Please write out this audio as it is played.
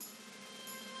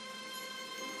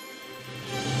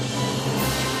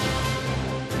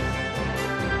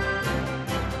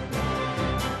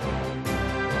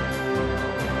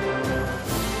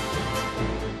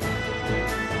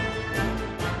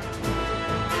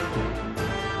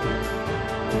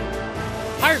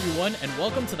Hi everyone, and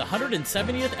welcome to the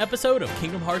 170th episode of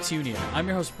Kingdom Hearts Union. I'm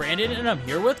your host Brandon, and I'm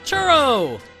here with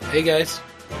Churro! Hey guys.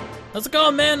 How's it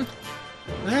going, man?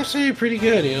 Actually pretty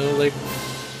good,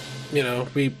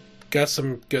 we got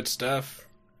some good stuff.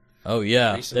 Oh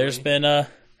yeah, recently. There's been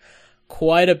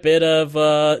quite a bit of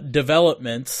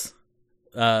developments,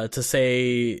 to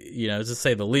say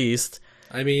the least.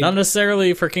 I mean, not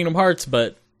necessarily for Kingdom Hearts,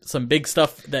 but some big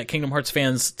stuff that Kingdom Hearts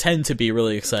fans tend to be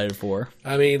really excited for.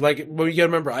 well, you gotta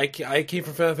remember, I came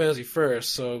from Final Fantasy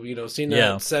first, so, seeing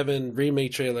that 7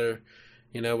 remake trailer,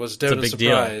 was definitely a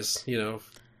surprise,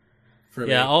 for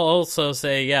me. Yeah, I'll also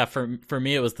say, for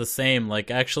me it was the same. Like,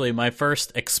 actually, my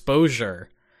first exposure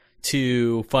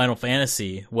to Final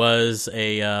Fantasy was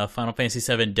a Final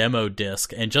Fantasy VII demo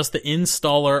disc, and just the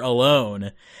installer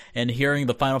alone, and hearing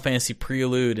the Final Fantasy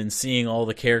prelude and seeing all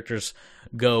the characters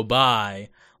go by,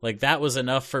 like, that was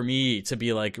enough for me to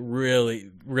be, like,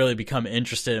 really, really become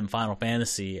interested in Final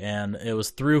Fantasy, and it was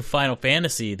through Final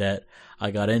Fantasy that I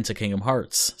got into Kingdom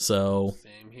Hearts, so...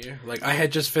 Same here. Like, I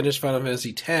had just finished Final Fantasy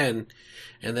X,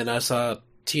 and then I saw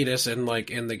Tidus in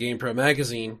the GamePro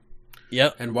magazine,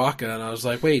 and Waka, and I was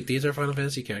like, wait, these are Final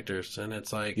Fantasy characters, and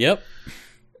it's like... Yep.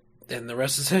 And the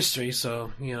rest is history,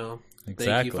 so, Exactly.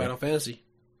 Thank you, Final Fantasy.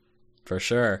 For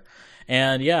sure.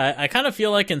 And yeah, I kind of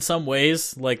feel like in some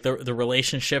ways, like the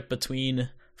relationship between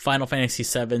Final Fantasy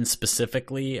VII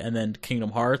specifically and then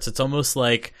Kingdom Hearts, it's almost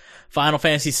like Final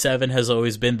Fantasy VII has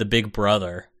always been the big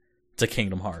brother to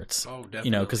Kingdom Hearts. Oh,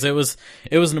 definitely. Because it was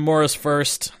Nomura's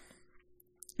first,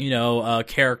 lead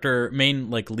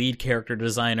character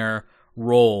designer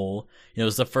role. It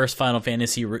was the first Final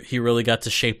Fantasy he really got to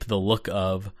shape the look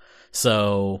of.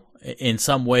 So in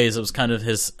some ways, it was kind of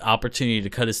his opportunity to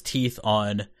cut his teeth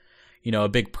on, a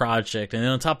big project. And then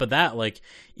on top of that, like,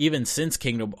 even since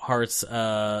Kingdom Hearts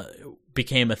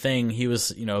became a thing, he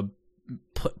was,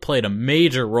 played a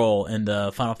major role in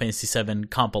the Final Fantasy VII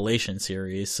compilation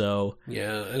series. So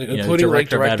yeah, including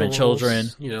director of Advent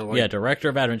Children, director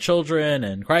of Advent Children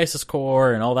and Crisis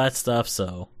Core and all that stuff.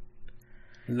 So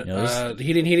he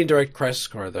didn't direct Crisis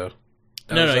Core though.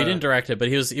 He didn't direct it, but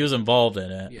he was involved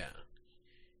in it. Yeah.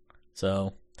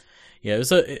 So yeah, it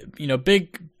was a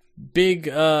big. There's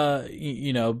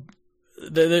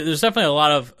definitely a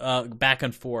lot of back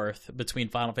and forth between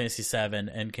Final Fantasy VII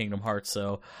and Kingdom Hearts,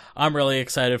 so I'm really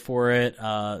excited for it.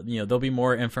 There'll be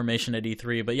more information at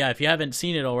E3, but yeah, if you haven't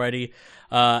seen it already,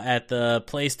 at the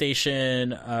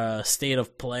PlayStation State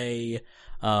of Play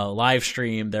live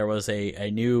stream, there was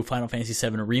a new Final Fantasy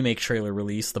VII remake trailer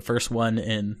released, the first one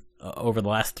in over the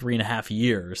last 3.5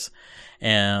 years,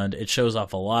 and it shows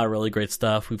off a lot of really great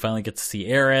stuff. We finally get to see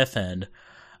Aerith, and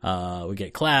we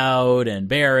get Cloud and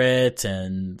Barret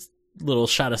and little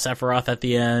shot of Sephiroth at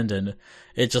the end, and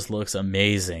it just looks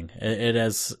amazing. It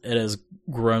has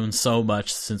grown so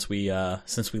much since we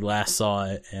last saw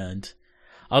it, and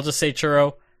I'll just say,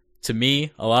 Churro, to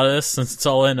me, a lot of this, since it's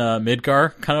all in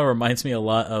Midgar, kind of reminds me a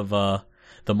lot of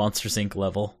the Monsters Inc.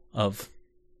 level of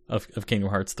Kingdom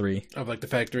Hearts 3. Of, like, the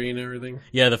factory and everything?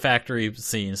 Yeah, the factory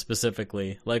scene,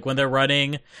 specifically. Like, when they're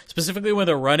running, and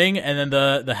then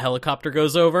the helicopter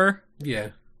goes over. Yeah.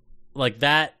 Like,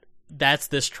 that's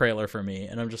this trailer for me.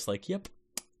 And I'm just like, yep.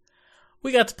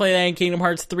 We got to play that in Kingdom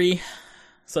Hearts 3.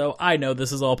 So, I know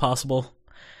this is all possible.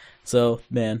 So,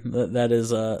 man, that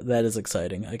is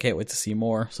exciting. I can't wait to see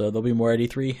more. So, there'll be more at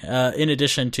E3. In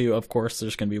addition to, of course,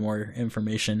 there's going to be more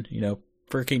information,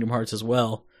 for Kingdom Hearts as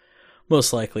well.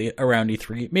 Most likely around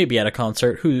E3, maybe at a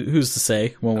concert. Who's to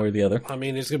say, one way or the other? I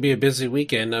mean, it's gonna be a busy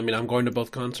weekend. I mean, I'm going to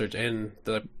both concerts and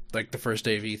the first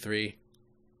day of E3.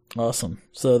 Awesome.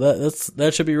 So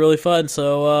that should be really fun.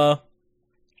 So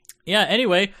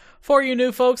anyway, for you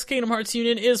new folks, Kingdom Hearts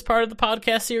Union is part of the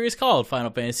podcast series called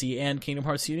Final Fantasy and Kingdom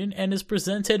Hearts Union, and is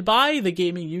presented by the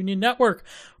Gaming Union Network.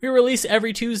 We release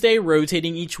every Tuesday,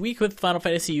 rotating each week with Final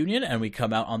Fantasy Union, and we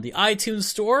come out on the iTunes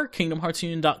Store,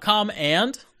 KingdomHeartsUnion.com,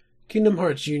 and Kingdom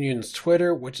Hearts Union's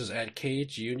Twitter, which is at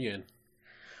KHUnion.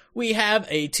 We have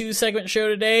a 2-segment show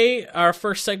today. Our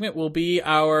first segment will be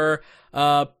our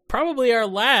probably our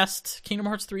last Kingdom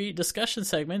Hearts 3 discussion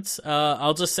segments.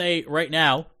 I'll just say right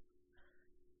now,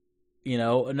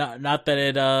 not that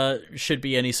it should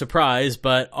be any surprise,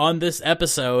 but on this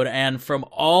episode and from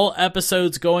all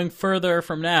episodes going further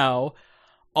from now,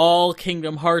 all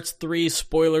Kingdom Hearts 3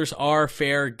 spoilers are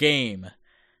fair game.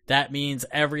 That means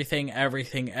everything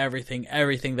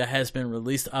that has been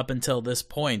released up until this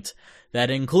point. That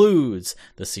includes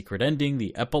the secret ending,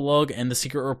 the epilogue, and the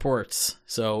secret reports.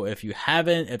 So if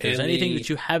there's anything that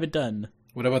you haven't done...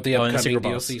 What about the upcoming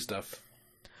DLC stuff?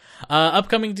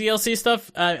 Upcoming DLC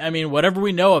stuff, I mean, whatever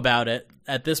we know about it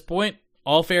at this point,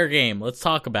 All fair game. Let's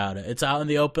talk about it. It's out in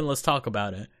the open. Let's talk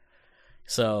about it.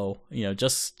 So,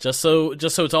 just so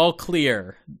it's all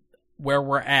clear where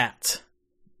we're at.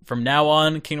 From now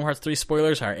on, Kingdom Hearts 3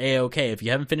 spoilers are A-okay. If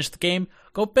you haven't finished the game,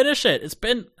 go finish it. It's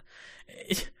been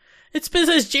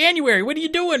since January. What are you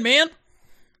doing, man?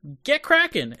 Get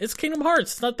cracking. It's Kingdom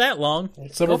Hearts. It's not that long.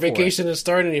 Summer vacation is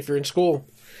starting if you're in school.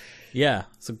 Yeah,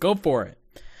 so go for it.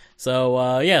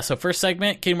 So, so first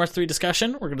segment, Kingdom Hearts 3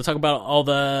 discussion. We're going to talk about all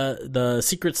the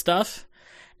secret stuff.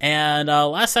 And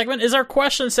last segment is our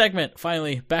question segment.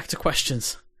 Finally, back to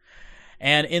questions.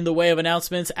 And in the way of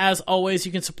announcements, as always,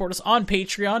 you can support us on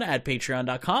Patreon at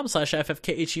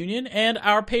patreon.com/ffkhunion. And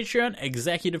our Patreon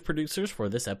executive producers for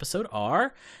this episode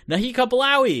are Nahika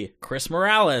Balawi, Chris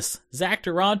Morales, Zach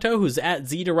Duranto, who's at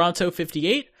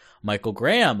ZDuranto58, Michael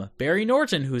Graham, Barry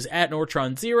Norton, who's at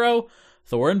Nortron0,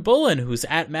 Thorin Bullen, who's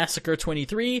at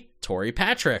Massacre23, Tori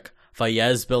Patrick,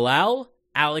 Fayez Bilal,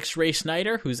 Alex Ray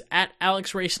Snyder, who's at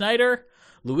Alex Ray Snyder,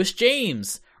 Lewis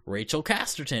James, Rachel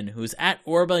Casterton, who's at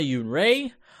Orba Yoon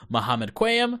Ray, Mohammed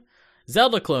Quayam,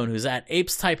 Zelda Clone, who's at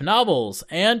Apes Type Novels,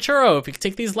 and Churro, if you could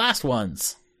take these last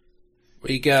ones.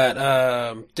 We got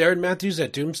Darren Matthews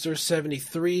at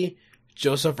Doomster73,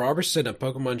 Joseph Robertson at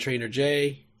Pokemon Trainer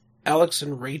J, Alex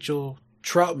and Rachel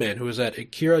Troutman, who is at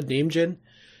Akira Namejin,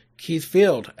 Keith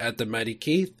Field at The Mighty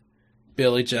Keith,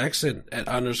 Billy Jackson at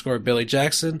 _Billy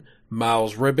Jackson,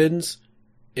 Miles Ribbons,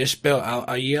 Ishbel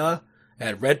Al-Ayala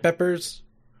at Red Peppers,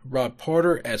 Rod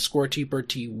Porter at Scorekeeper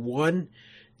T1,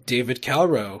 David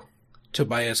Calro,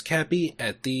 Tobias Cappy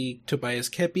at the Tobias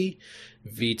Kepi,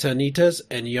 Vita Nitas,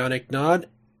 and Yannick Nod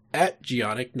at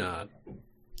Giannick Nod.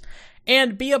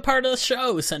 And be a part of the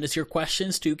show. Send us your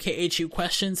questions to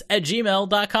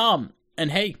khuquestions@gmail.com.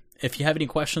 And hey, if you have any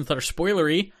questions that are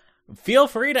spoilery, feel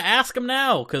free to ask them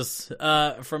now, because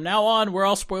from now on, we're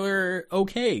all spoiler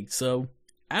okay, so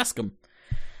ask them.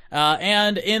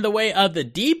 And in the way of the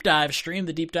deep dive stream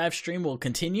will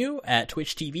continue at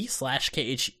Twitch TV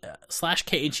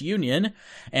 /KH Union.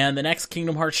 And the next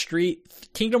Kingdom Hearts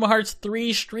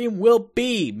 3 stream will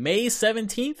be May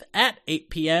 17th at 8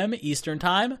 p.m. Eastern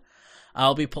Time.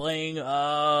 I'll be playing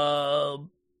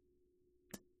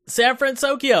San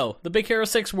Francisco, the Big Hero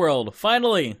 6 world,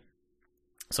 finally.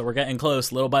 So we're getting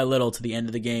close, little by little, to the end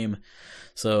of the game.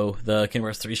 So the Kingdom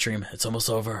Hearts 3 stream, it's almost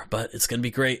over, but it's going to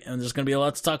be great, and there's going to be a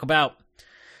lot to talk about.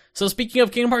 So speaking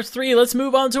of Kingdom Hearts 3, let's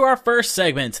move on to our first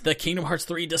segment, the Kingdom Hearts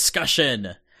 3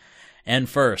 discussion. And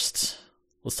first,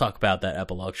 let's talk about that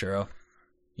epilogue, Churro.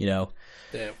 Damn.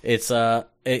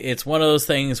 It's one of those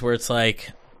things where it's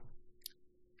like,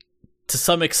 to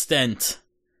some extent,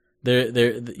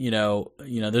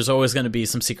 there's always going to be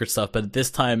some secret stuff, but this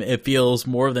time it feels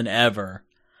more than ever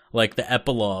like the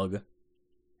epilogue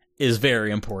is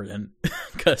very important.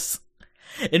 Because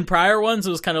in prior ones,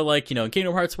 it was kind of like, in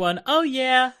Kingdom Hearts 1, oh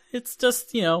yeah, it's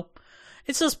just Zordon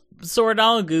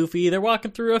and Goofy, they're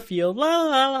walking through a field, la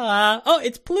la la, oh,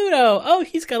 it's Pluto, oh,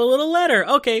 he's got a little letter,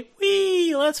 okay,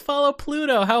 whee, let's follow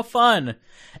Pluto, how fun.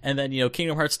 And then,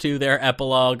 Kingdom Hearts 2, their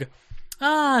epilogue,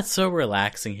 it's so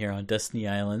relaxing here on Destiny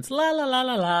Islands. La la la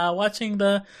la la, watching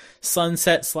the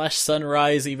sunset /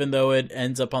 sunrise, even though it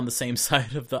ends up on the same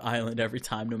side of the island every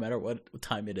time, no matter what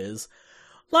time it is.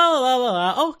 La la la la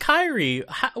la. Oh, Kairi,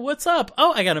 what's up?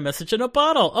 Oh, I got a message in a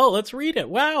bottle. Oh, let's read it.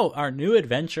 Wow, our new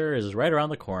adventure is right around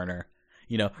the corner.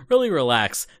 Really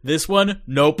relax. This one,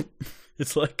 nope.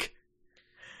 It's like,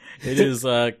 it is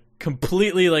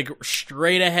completely like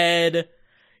straight ahead.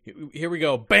 Here we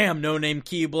go. Bam, no-name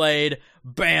Keyblade.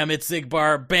 Bam, it's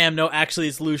Xigbar. Bam, no, actually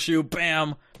it's Lushu.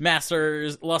 Bam,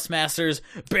 Lost Masters.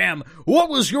 Bam, what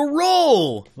was your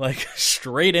role? Like,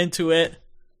 straight into it.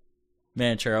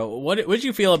 Man, Churro, what did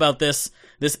you feel about this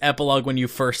epilogue when you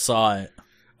first saw it?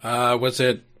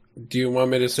 Do you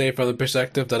want me to say from the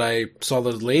perspective that I saw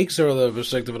the leaks, or the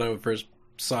perspective when I first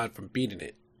saw it from beating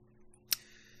it?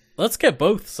 Let's get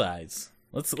both sides.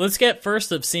 Let's get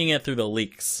first of seeing it through the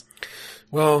leaks.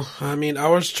 Well, I mean, I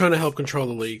was trying to help control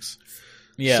the leaks.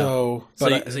 Yeah. So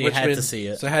you had to see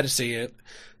it. So I had to see it.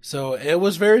 So it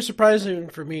was very surprising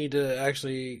for me to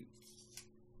actually,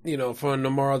 for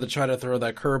Nomura to try to throw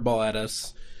that curveball at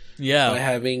us. Yeah. By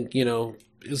having,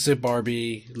 Xigbar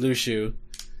be Lushu.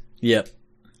 Yep.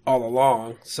 All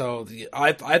along. So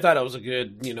I thought it was a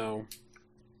good,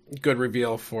 good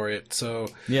reveal for it. So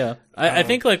yeah. I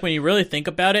think, like, when you really think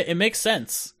about it, it makes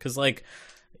sense. Because, like,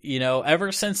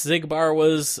 ever since Xigbar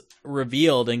was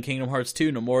revealed in Kingdom Hearts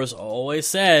 2, Nomura's always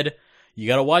said, you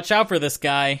gotta watch out for this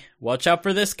guy. Watch out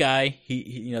for this guy.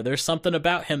 He there's something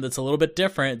about him that's a little bit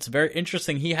different. It's very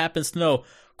interesting. He happens to know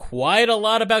quite a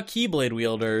lot about Keyblade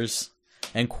wielders,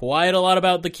 and quite a lot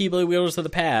about the Keyblade wielders of the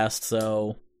past,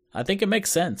 so I think it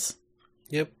makes sense.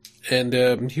 Yep.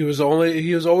 And he was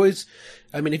always.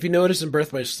 I mean, if you notice in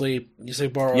Birth by Sleep,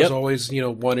 Xigbar was always,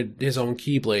 wanted his own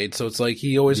Keyblade. So it's like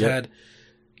he always had,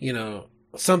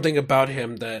 something about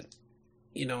him that,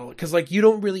 because like you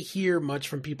don't really hear much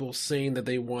from people saying that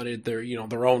they wanted their,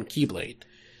 their own Keyblade.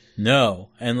 No,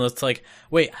 and it's like,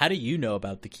 wait, how do you know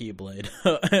about the Keyblade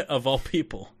of all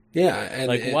people? Yeah,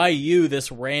 and why you, this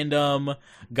random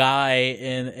guy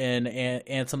in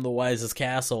Ansem the Wise's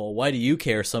castle? Why do you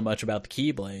care so much about the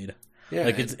Keyblade? Yeah,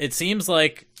 it seems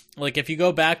like if you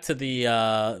go back to the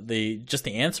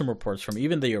Ansem reports from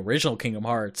even the original Kingdom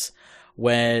Hearts,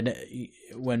 when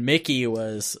Mickey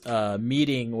was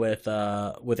meeting with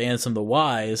Ansem the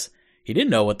Wise, he didn't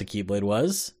know what the Keyblade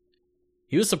was.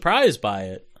 He was surprised by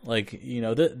it.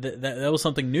 That was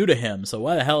something new to him. So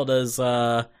why the hell does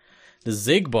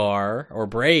Xigbar or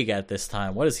Braig at this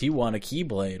time? What does he want a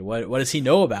Keyblade? What does he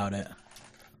know about it?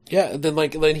 Yeah,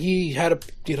 then he had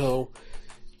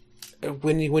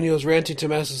when he was ranting to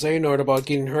Master Xehanort about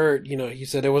getting hurt, he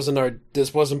said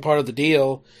this wasn't part of the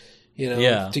deal,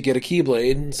 to get a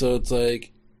Keyblade. So it's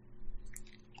like,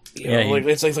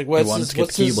 it's like what's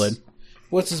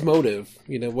his motive?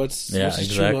 What's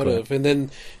his true motive?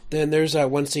 And then there's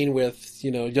that one scene with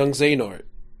young Xehanort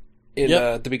in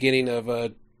the beginning of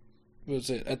was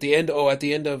it at the end? Oh, at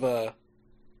the end of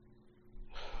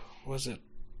was it?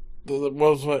 It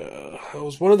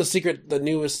was one of the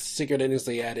newest secret endings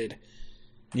they added.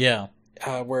 Yeah,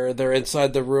 where they're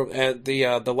inside the room at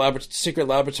the secret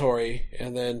laboratory,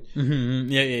 and then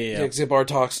Xigbar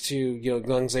talks to young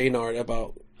Xehanort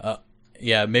about.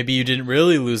 Maybe you didn't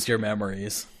really lose your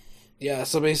memories. Yeah,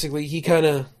 so basically he kind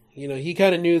of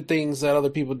knew things that other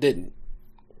people didn't.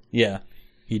 Yeah,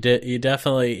 he did. He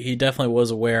definitely was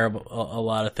aware of a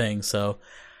lot of things. So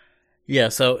yeah,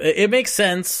 so it makes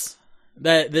sense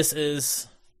that this is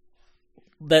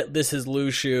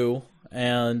Lu Shu,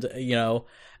 and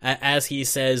as he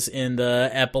says in the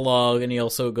epilogue, and he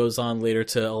also goes on later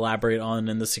to elaborate on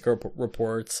in the secret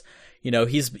reports.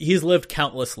 He's lived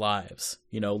countless lives.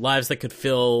 Lives that could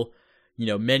fill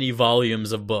many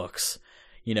volumes of books.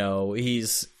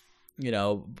 He's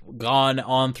gone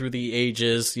on through the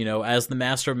ages. As the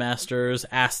Master of Masters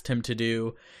asked him to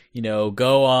do.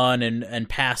 Go on and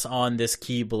pass on this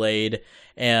Keyblade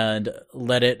and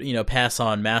let it pass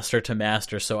on master to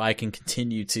master, so I can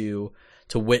continue to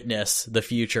witness the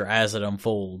future as it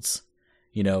unfolds.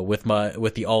 With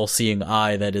the all-seeing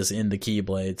eye that is in the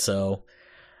Keyblade. So.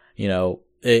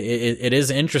 It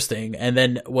is interesting. And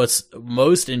then what's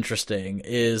most interesting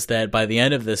is that by the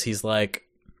end of this, he's like,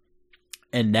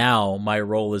 and now my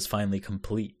role is finally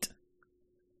complete.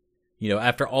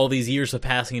 After all these years of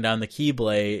passing down the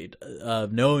Keyblade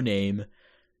of No Name,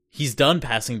 he's done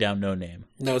passing down No Name.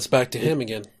 Now it's back to him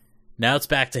again. Now it's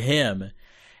back to him.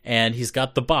 And he's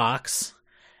got the box.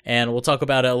 And we'll talk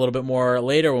about it a little bit more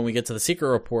later when we get to the secret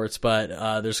reports,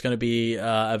 but there's going to be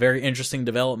a very interesting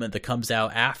development that comes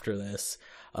out after this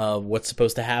of what's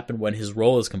supposed to happen when his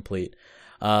role is complete.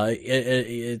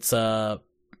 So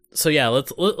yeah,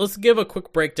 let's give a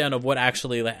quick breakdown of what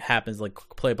actually happens, like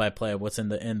play by play of what's in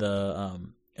the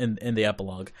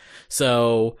epilogue.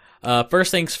 So first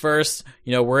things first,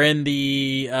 we're in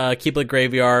the Keyblade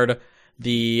graveyard.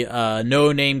 The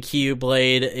No Name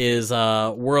Keyblade is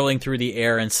whirling through the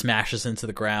air and smashes into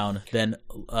the ground. Then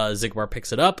Xigbar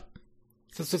picks it up.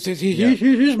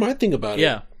 Here's my thing about it.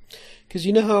 Yeah. Because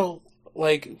you know how,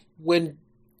 when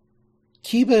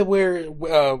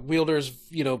Keyblade wielders,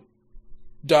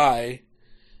 die,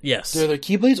 yes, do their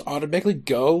Keyblades automatically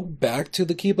go back to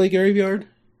the Keyblade graveyard?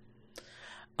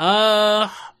 I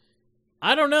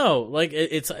don't know.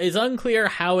 It's unclear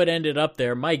how it ended up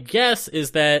there. My guess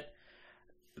is that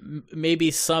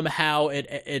maybe somehow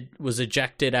it was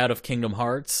ejected out of Kingdom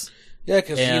Hearts. Yeah,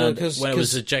 because when it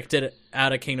was ejected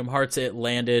out of Kingdom Hearts, it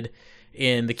landed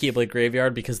in the Keyblade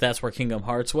graveyard because that's where Kingdom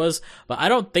Hearts was. But I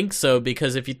don't think so,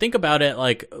 because if you think about it,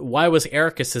 why was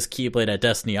Ericus's Keyblade at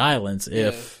Destiny Islands?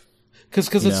 Because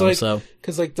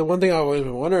the one thing I was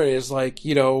wondering is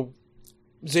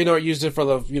Xehanort used it for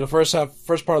the first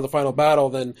part of the final battle.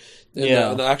 Then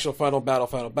in the actual final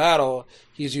battle,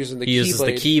 he's using the Keyblade. He uses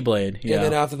the Keyblade, yeah. And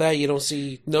then after that, you don't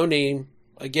see No Name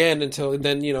again and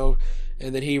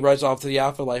then he rides off to the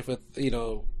afterlife with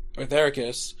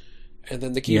Ericus, and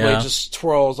then the Keyblade just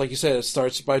twirls, like you said. It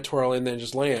starts by twirling, and then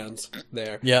just lands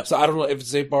there. Yeah. So I don't know if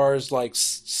Xigbar is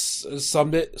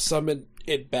summoned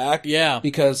it back. Yeah.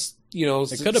 Because.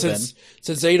 It could have been.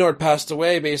 Since Xehanort passed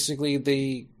away, basically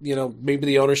maybe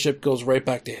the ownership goes right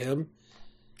back to him.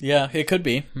 Yeah, it could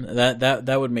be.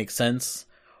 That would make sense.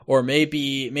 or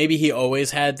maybe he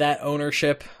always had that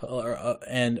ownership,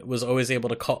 and was always able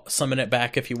to summon it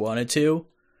back if he wanted to,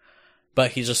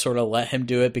 but he just sort of let him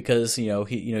do it because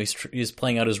he's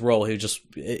playing out his role.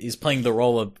 He's playing the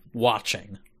role of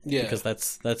watching, because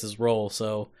that's his role.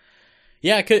 So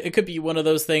yeah, it could be one of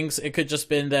those things. It could just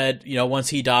been that once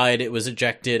he died, it was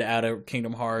ejected out of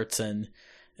Kingdom Hearts and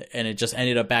it just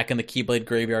ended up back in the Keyblade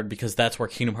Graveyard because that's where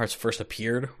Kingdom Hearts first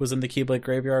appeared, was in the Keyblade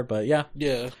Graveyard. But yeah.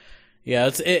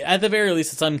 At the very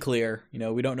least, it's unclear.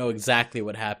 We don't know exactly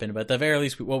what happened, but at the very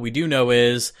least, what we do know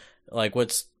is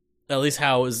what's at least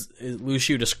how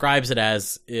Lucio describes it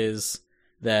as is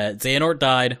that Xehanort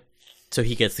died, so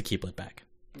he gets the Keyblade back.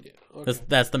 Yeah, okay.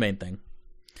 That's the main thing.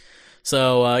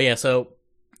 So so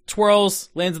twirls,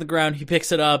 lands on the ground, he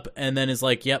picks it up, and then is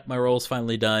like, "Yep, my role's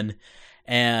finally done."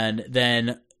 And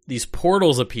then these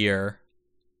portals appear,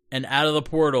 and out of the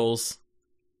portals,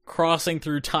 crossing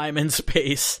through time and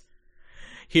space,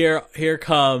 here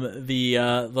come the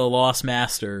Lost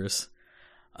Masters.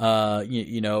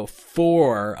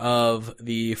 4 of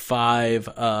the 5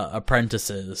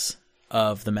 apprentices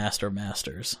of the Master of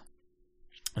Masters.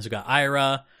 So we got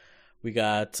Ira, we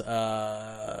got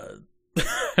I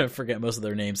forget most of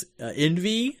their names.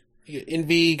 Envy,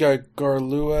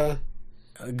 Garlua.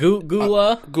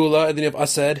 Gula, and then you have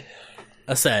Aced.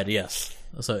 Aced, yes.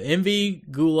 So Envy,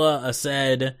 Gula,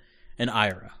 Aced, and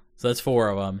Ira. So that's 4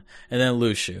 of them, and then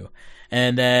Lucio.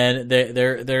 And then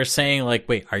they're saying like,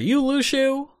 "Wait, are you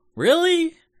Lucio?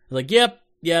 Really?" Like, "Yep.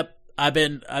 I've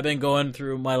been going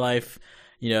through my life,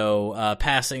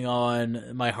 passing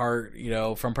on my heart,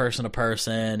 from person to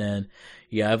person, and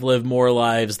yeah, I've lived more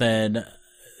lives than."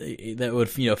 That would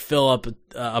fill up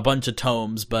a bunch of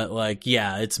tomes, but like,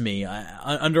 yeah, it's me.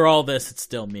 Under all this, it's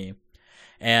still me.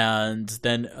 And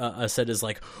then Aced is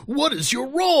like, "What is your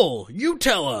role? You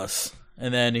tell us."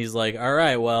 And then he's like, "All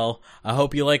right, well, I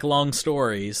hope you like long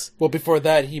stories." Well, before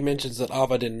that, he mentions that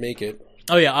Ava didn't make it.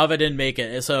 Oh yeah, Ava didn't make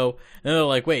it. And so then they're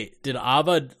like, "Wait, did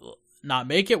Ava not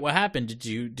make it? What happened? Did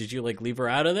you like leave her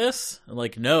out of this?" I'm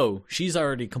like, "No, she's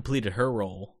already completed her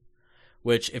role."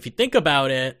 Which, if you think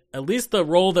about it, at least the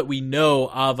role that we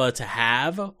know Ava to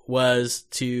have was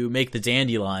to make the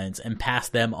dandelions and pass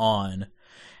them on.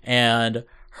 And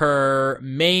her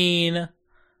main,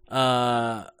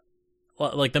 the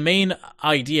main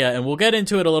idea, and we'll get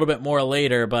into it a little bit more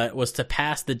later, but was to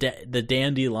pass the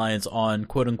dandelions on,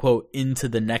 quote unquote, into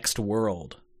the next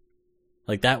world.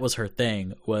 Like, that was her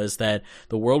thing, was that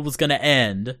the world was going to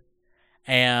end,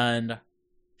 and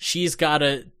she's got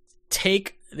to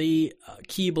take the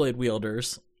Keyblade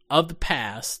wielders of the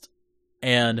past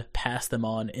and pass them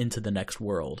on into the next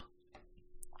world.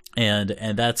 And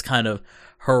that's kind of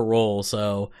her role.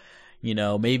 So,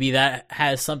 maybe that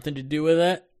has something to do with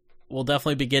it. We'll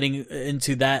definitely be getting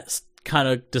into that kind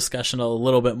of discussion a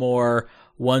little bit more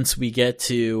once we get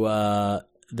to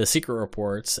the secret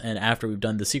reports and after we've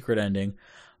done the secret ending.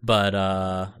 But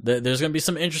there's going to be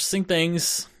some interesting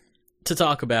things to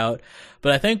talk about.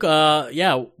 But I think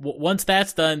once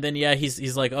that's done, then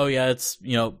he's like, "Oh yeah, it's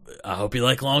I hope you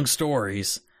like long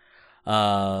stories,"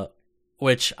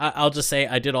 which I'll just say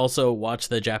I did also watch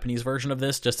the Japanese version of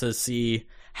this just to see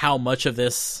how much of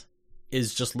this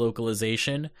is just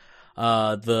localization.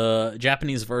 The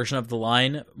Japanese version of the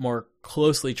line more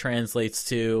closely translates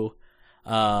to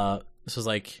this was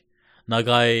like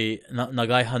nagai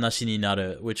hanashi ni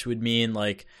naru, which would mean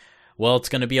like, well, it's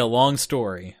going to be a long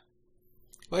story.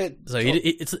 So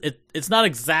it's not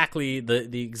exactly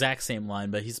the exact same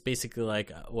line, but he's basically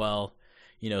like, well,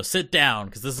 sit down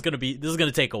because this is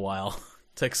gonna take a while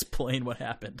to explain what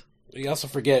happened. You also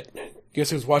forget,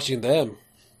 guess who's watching them?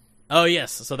 Oh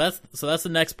yes, so that's the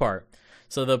next part.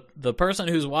 So the person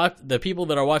the people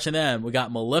that are watching them, we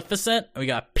got Maleficent and we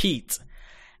got Pete,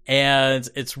 and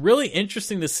it's really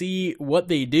interesting to see what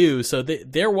they do. So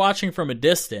they're watching from a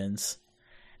distance.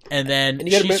 And then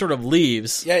she sort of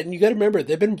leaves. Yeah, and you gotta remember,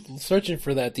 they've been searching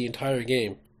for that the entire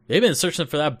game. They've been searching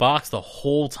for that box the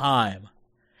whole time.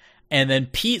 And then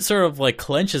Pete sort of like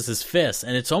clenches his fist,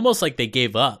 and it's almost like they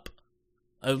gave up.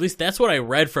 At least that's what I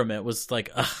read from it, was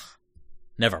like, ugh,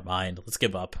 never mind, let's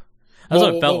give up. That's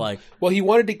what it felt like. Well, he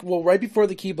wanted to, right before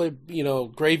the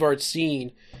Keyblade, graveyard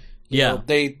scene,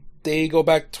 they go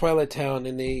back to Twilight Town,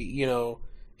 and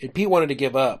and Pete wanted to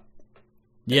give up.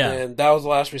 Yeah, and that was the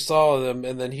last we saw of them,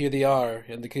 and then here they are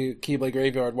in the Keyblade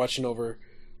Graveyard watching over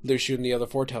Lucio and the other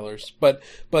foretellers. But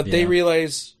they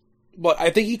realize, well, I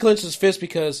think he clenched his fist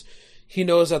because he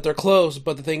knows that they're close,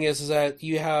 but the thing is that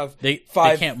you have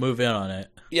five... They can't move in on it.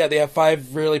 Yeah, they have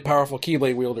 5 really powerful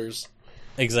Keyblade wielders.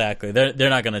 Exactly. They're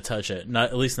not going to touch it. Not,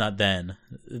 at least not then.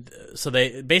 So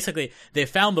they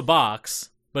found the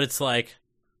box, but it's like,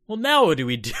 well, now what do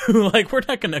we do? Like, we're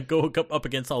not going to go up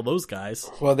against all those guys.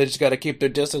 Well, they just got to keep their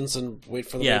distance and wait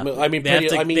for the. Yeah, I mean,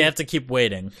 they have to keep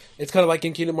waiting. It's kind of like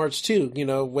in Kingdom Hearts 2,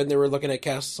 when they were looking at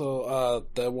Castle,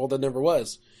 the world that never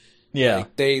was. Yeah,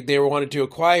 like they wanted to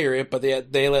acquire it, but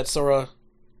they let Sora,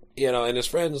 and his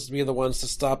friends be the ones to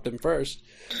stop them first.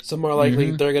 So more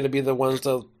likely they're going to be the ones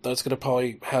that's going to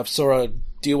probably have Sora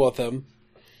deal with them,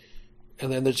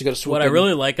 and then they're just going to swoop. What I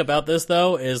really like about this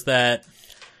though is that,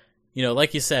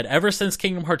 like you said, ever since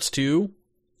Kingdom Hearts 2,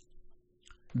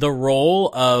 the role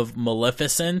of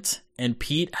Maleficent and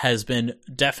Pete has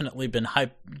definitely been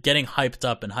getting hyped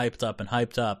up and hyped up and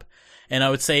hyped up. And I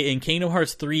would say in Kingdom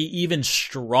Hearts 3, even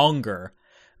stronger,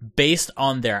 based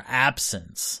on their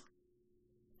absence.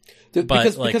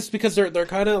 Because they're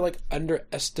kind of like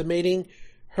underestimating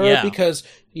her, because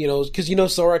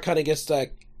Sora kind of gets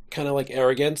that kind of like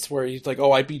arrogance where he's like,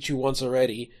 oh, I beat you once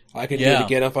already, I can do it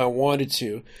again if I wanted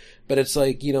to. But it's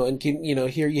like,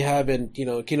 here you have in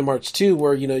Kingdom Hearts 2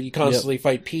 where you constantly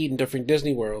fight Pete in different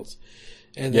Disney worlds,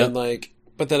 and then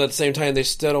but then at the same time they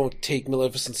still don't take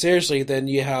Maleficent seriously. Then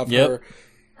you have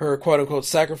her quote unquote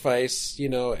sacrifice,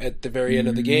 at the very end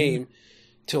of the game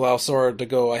to allow Sora to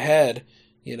go ahead.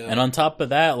 And on top of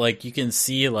that, like, you can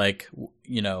see, like,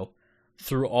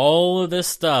 through all of this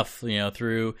stuff,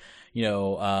 through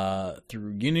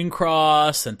Union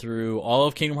Cross and through all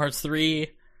of Kingdom Hearts 3,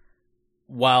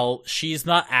 while she's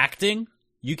not acting,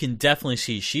 you can definitely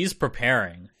see she's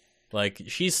preparing. Like,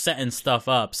 she's setting stuff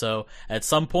up. So at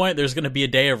some point, there's going to be a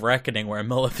day of reckoning where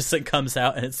Maleficent comes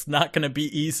out, and it's not going to be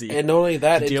easy. And not only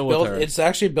that, it's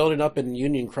actually building up in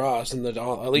Union Cross, at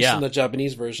least in the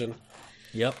Japanese version.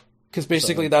 Yep. Because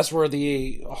basically that's where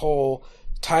the whole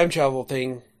time travel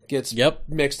thing gets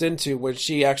mixed into, when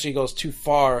she actually goes too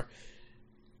far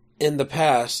in the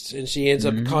past, and she ends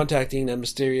up contacting a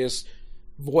mysterious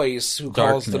voice who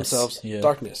calls themselves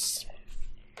Darkness.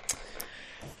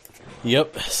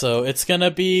 Yep. So it's gonna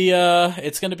be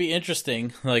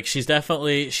interesting. Like, she's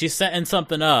setting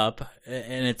something up,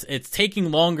 and it's taking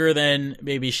longer than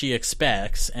maybe she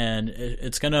expects, and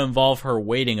it's gonna involve her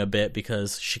waiting a bit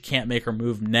because she can't make her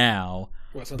move now.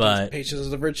 Well, sometimes patience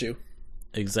is a virtue.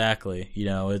 Exactly.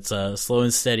 It's slow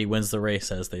and steady wins the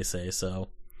race, as they say. So,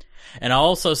 and I'll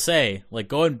also say, like,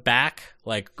 going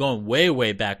way,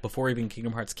 way back before even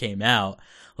Kingdom Hearts came out,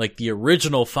 like, the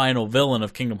original final villain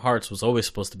of Kingdom Hearts was always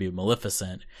supposed to be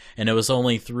Maleficent, and it was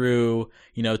only through,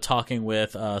 talking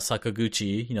with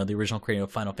Sakaguchi, the original creator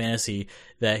of Final Fantasy,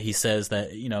 that he says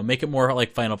that, make it more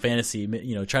like Final Fantasy,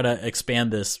 try to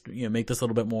expand this, make this a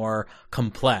little bit more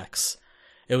complex.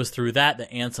 It was through that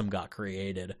Ansem got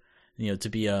created, to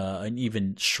be an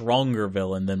even stronger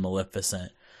villain than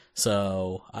Maleficent.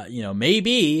 So,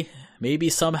 maybe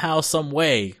somehow, some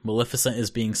way, Maleficent is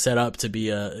being set up to be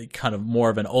a kind of more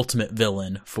of an ultimate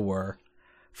villain for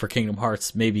Kingdom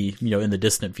Hearts, maybe, in the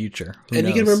distant future. Who knows?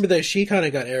 You can remember that she kind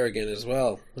of got arrogant as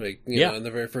well, like, in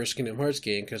the very first Kingdom Hearts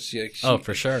game, because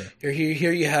for sure.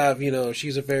 Here you have,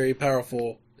 she's a very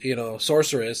powerful,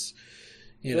 sorceress,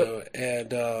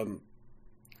 and,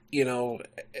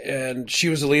 and she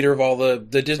was the leader of all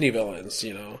the Disney villains,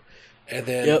 and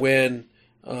then when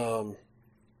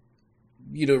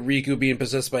Riku being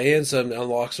possessed by Ansem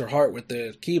unlocks her heart with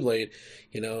the Keyblade,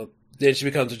 then she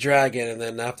becomes a dragon, and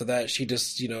then after that she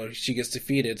just, she gets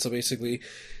defeated. So basically,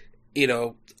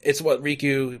 it's what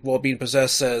Riku, while being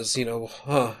possessed, says,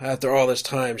 after all this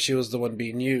time, she was the one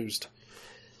being used.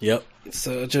 Yep.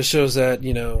 So it just shows that,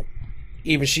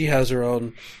 even she has her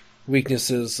own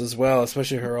weaknesses as well,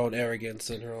 especially her own arrogance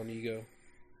and her own ego.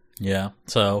 Yeah.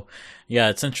 So,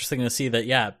 it's interesting to see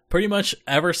that, pretty much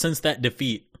ever since that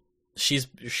defeat, she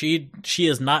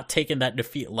has not taken that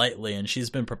defeat lightly, and she's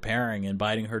been preparing and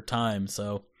biding her time.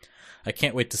 So I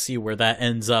can't wait to see where that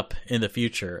ends up in the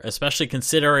future, especially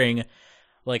considering,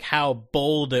 like, how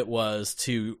bold it was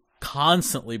to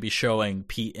constantly be showing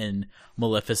Pete and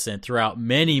Maleficent throughout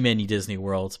many, many Disney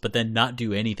worlds, but then not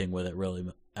do anything with it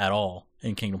really at all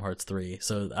in Kingdom Hearts 3.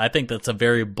 So I think that's a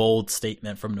very bold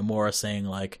statement from Nomura, saying,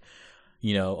 like,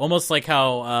 almost like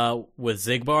how with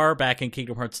Xigbar back in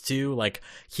Kingdom Hearts 2, like,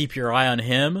 keep your eye on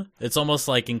him. It's almost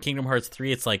like in Kingdom Hearts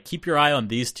 3, it's like, keep your eye on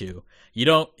these two. You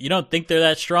don't think they're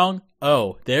that strong?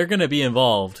 Oh, they're going to be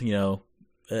involved,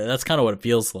 That's kind of what it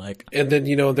feels like. And then,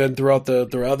 then throughout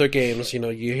the other games,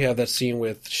 you have that scene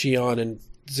with Xion and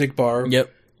Xigbar.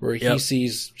 Yep. Where he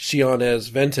sees Xion as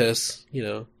Ventus,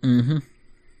 Mm-hmm.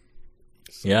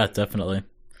 So. Yeah, definitely.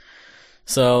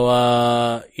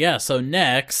 So, so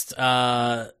next,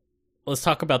 let's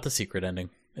talk about the secret ending.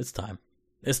 It's time.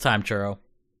 It's time, Churro.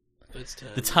 It's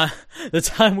time. The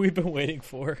time we've been waiting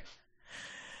for.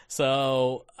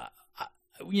 So,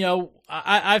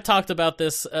 I've talked about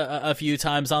this a few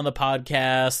times on the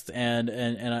podcast, and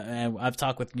I've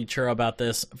talked with Nichiro about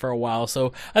this for a while.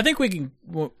 So I think we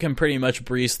can pretty much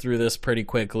breeze through this pretty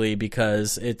quickly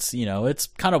because it's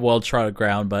kind of well-trodden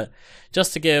ground. But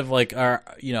just to give like our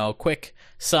quick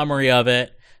summary of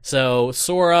it, so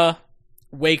Sora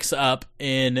wakes up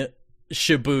in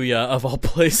Shibuya of all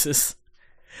places,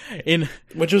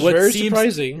 which was very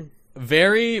surprising.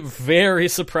 Very, very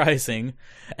surprising.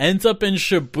 Ends up in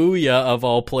Shibuya of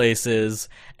all places,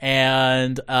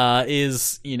 and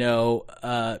is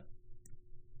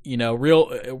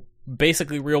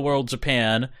basically real world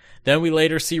Japan. Then we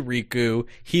later see Riku.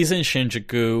 He's in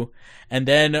Shinjuku, and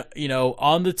then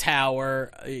on the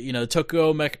tower,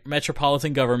 Tokyo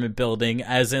Metropolitan Government Building,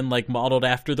 as in like modeled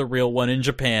after the real one in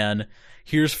Japan.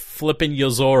 Here's flippin'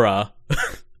 Yozora,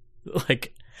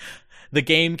 like the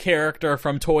game character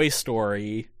from Toy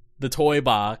Story, the toy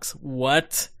box.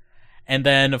 What? And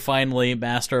then finally,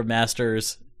 Master of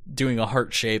Masters doing a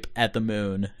heart shape at the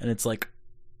moon, and it's like,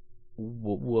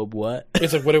 what?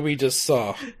 It's like, what did we just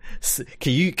saw?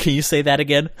 Can you say that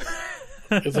again?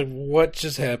 It's like, what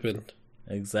just happened?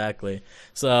 Exactly.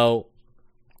 So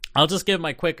I'll just give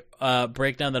my quick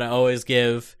breakdown that I always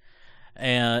give,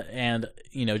 and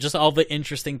just all the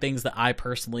interesting things that I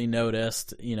personally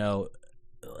noticed,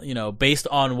 based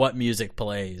on what music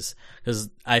plays, because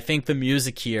I think the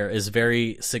music here is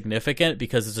very significant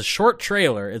because it's a short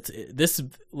trailer. This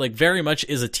very much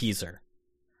is a teaser,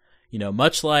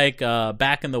 much like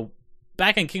back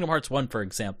in Kingdom Hearts 1, for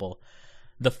example,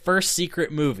 the first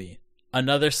secret movie,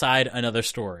 Another Side, Another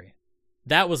Story,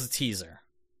 that was a teaser.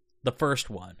 The first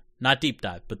one, not Deep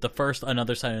Dive, but the first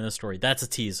Another Side, Another Story, that's a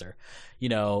teaser.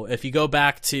 If you go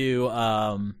back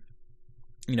to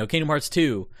Kingdom Hearts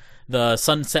 2, the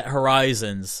Sunset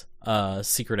Horizons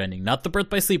secret ending, not the Birth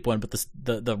by Sleep one, but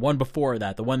the one before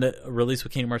that, the one that released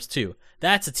with Kingdom Hearts 2,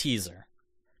 that's a teaser.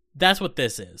 That's what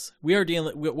this is.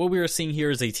 What we are seeing here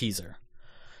is a teaser.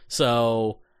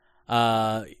 So,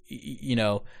 so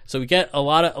we get a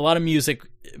lot of music,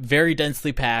 very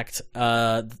densely packed.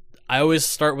 I always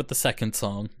start with the second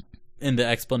song in the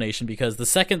explanation because the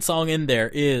second song in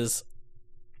there is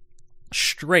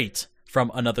straight from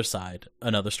Another Side,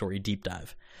 Another Story, Deep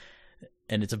Dive.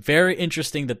 And it's very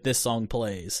interesting that this song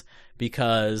plays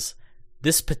because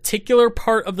this particular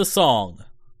part of the song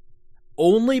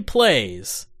only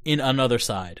plays in Another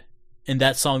Side, in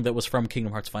that song that was from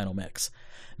Kingdom Hearts Final Mix.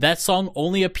 That song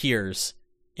only appears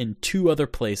in 2 other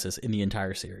places in the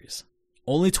entire series.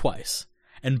 Only twice.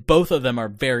 And both of them are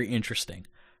very interesting.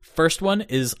 First one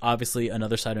is obviously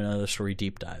Another Side, Another Story,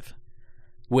 Deep Dive,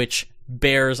 which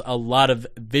bears a lot of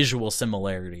visual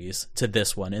similarities to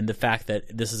this one in the fact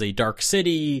that this is a dark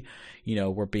city.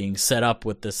 We're being set up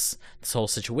with this whole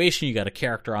situation. You got a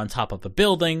character on top of a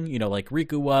building, like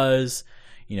Riku was.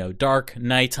 Dark,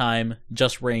 nighttime,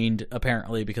 just rained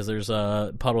apparently because there's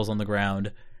puddles on the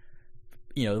ground.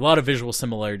 A lot of visual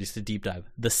similarities to Deep Dive.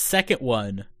 The second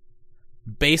one,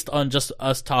 based on just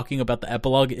us talking about the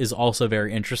epilogue, is also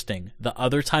very interesting. The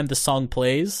other time the song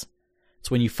plays, it's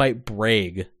when you fight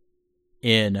Braig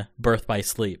in Birth by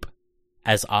Sleep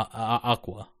as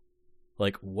Aqua.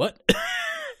 Like, what?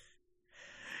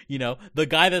 The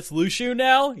guy that's Lushu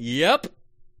now? Yep.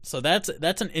 So that's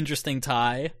an interesting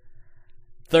tie.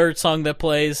 Third song that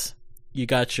plays, you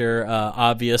got your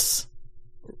obvious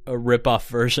rip-off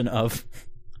version of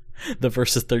the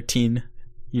Versus 13,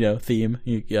 theme,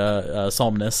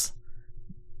 Psalmnus.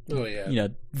 Oh yeah.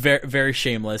 Very, very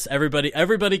shameless.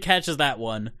 Everybody catches that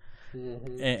one.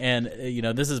 Mm-hmm.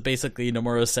 And this is basically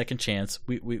Nomura's second chance.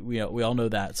 We all know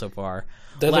that so far.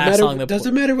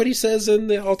 Doesn't matter what he says in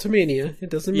the Ultimania. It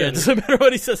doesn't matter. Yeah, it doesn't matter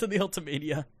what he says in the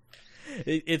Ultimania.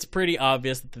 It's pretty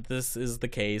obvious that this is the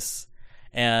case.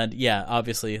 And yeah,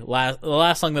 obviously, the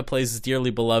last song that plays is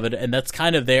Dearly Beloved, and that's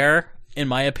kind of there, in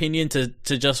my opinion, to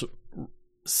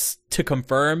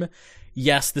confirm,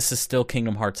 yes, this is still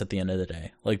Kingdom Hearts at the end of the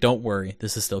day. Like, don't worry,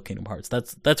 this is still Kingdom Hearts.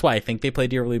 That's why I think they play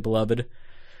Dearly Beloved.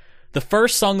 The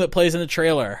first song that plays in the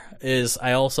trailer is,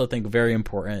 I also think, very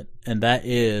important, and that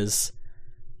is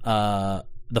the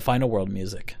Final World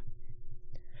music.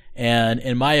 And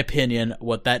in my opinion,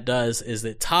 what that does is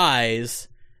it ties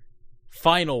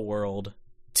Final World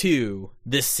to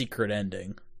this secret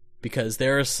ending, because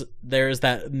there's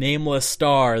that nameless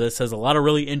star that says a lot of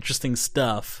really interesting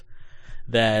stuff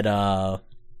that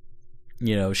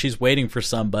she's waiting for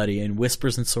somebody and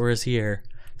whispers in Sora's ear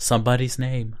somebody's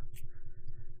name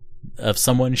of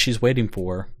someone she's waiting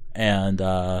for, and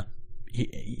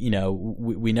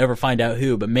we never find out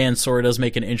who, but man, Sora does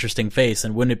make an interesting face,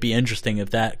 and wouldn't it be interesting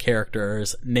if that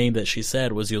character's name that she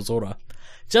said was Yozora?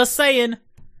 Just saying.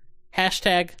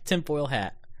 Hashtag tinfoil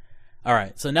hat. All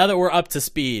right, so now that we're up to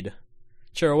speed,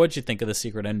 Churro, what'd you think of the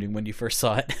secret ending when you first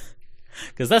saw it?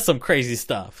 Because that's some crazy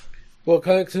stuff. Well,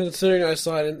 considering I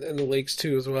saw it in the leaks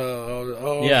too as well,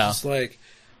 I was just like,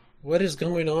 what is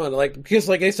going on? Like, because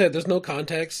like I said, there's no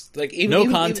context. Like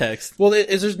even context.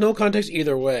 There's no context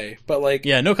either way. But like,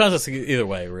 yeah, no context either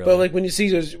way, really. But like when you see,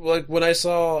 like when I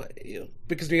saw,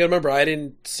 because you gotta remember, I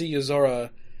didn't see Yozora,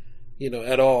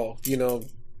 at all,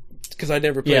 because I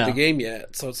never played the game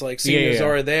yet. So it's like seeing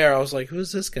Yozora there, I was like,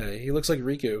 who's this guy? He looks like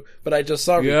Riku, but I just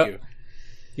saw Riku.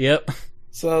 Yep.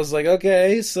 So I was like,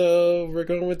 okay, so we're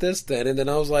going with this then. And then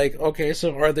I was like, okay,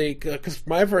 so are they? Because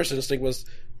my first instinct was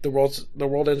the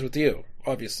world ends with you,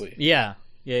 obviously. Yeah.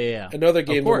 Another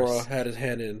game Nomura had his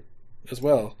hand in as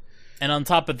well. And on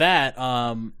top of that,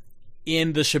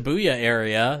 in the Shibuya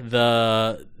area,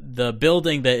 the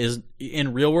building that is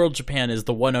in real world Japan is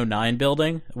the 109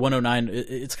 building. 109,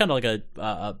 it's kind of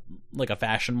like a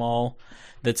fashion mall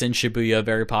that's in Shibuya,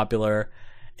 very popular.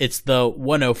 It's the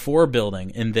 104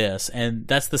 building in this, and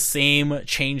that's the same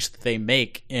change that they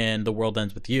make in The World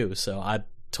Ends With You. So I'm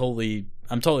totally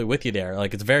with you there.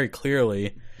 Like, it's very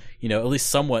clearly, at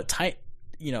least somewhat tight,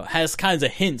 has kinds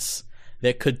of hints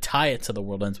that could tie it to The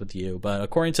World Ends With You. But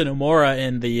according to Nomura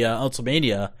in the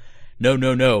Ultimania,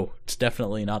 no, it's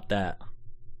definitely not that.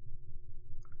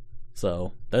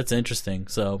 So that's interesting.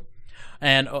 So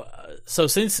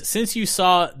since you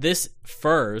saw this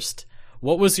first,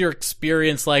 what was your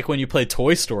experience like when you played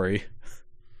Toy Story?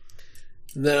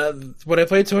 When I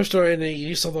played Toy Story and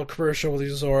you saw the commercial with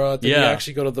Yozora, then you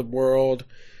actually go to the world,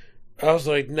 I was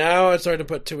like, now it's starting to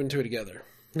put two and two together.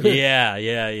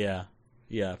 Yeah,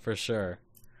 for sure.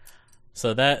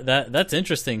 So that's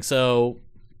interesting. So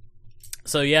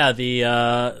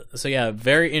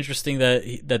very interesting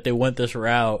that they went this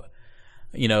route,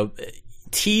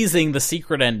 teasing the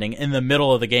secret ending in the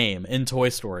middle of the game in Toy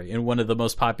Story, in one of the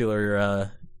most popular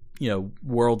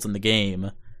worlds in the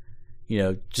game.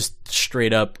 Just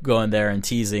straight up going there and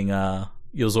teasing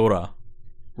Yozora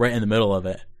right in the middle of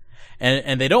it.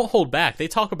 And they don't hold back. They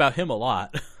talk about him a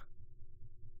lot.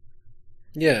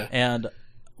 Yeah. And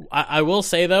I will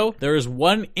say, though, there is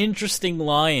one interesting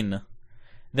line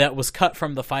that was cut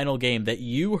from the final game that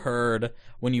you heard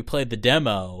when you played the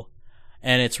demo,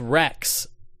 and it's Rex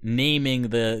naming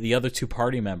the other two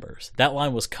party members. That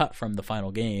line was cut from the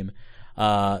final game.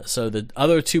 So the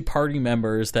other two party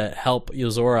members that help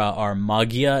Yozora are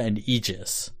Magia and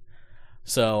Aegis.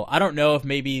 So I don't know if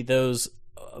maybe those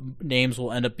names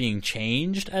will end up being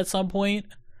changed at some point,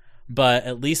 but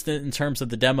at least in terms of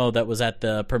the demo that was at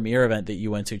the premiere event that you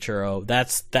went to, Churro,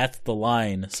 that's the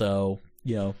line. So,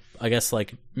 I guess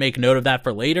make note of that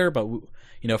for later, but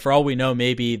for all we know,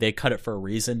 maybe they cut it for a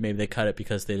reason. Maybe they cut it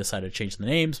because they decided to change the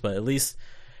names, but at least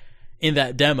in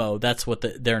that demo, that's what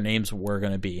their names were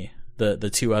going to be.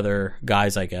 The two other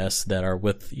guys, I guess, that are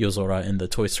with Yozora in the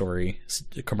Toy Story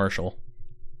commercial.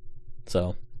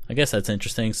 So I guess that's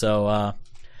interesting. So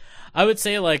I would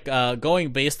say,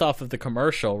 going based off of the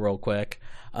commercial real quick,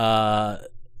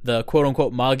 the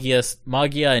quote-unquote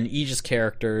Magia and Aegis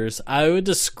characters, I would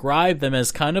describe them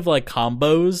as kind of like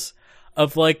combos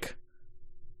of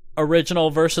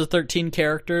original versus 13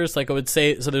 characters. I would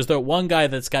say, so there's the one guy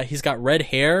he's got red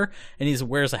hair and he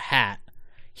wears a hat.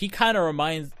 He kind of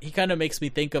makes me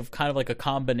think of kind of like a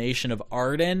combination of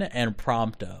Arden and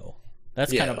Prompto.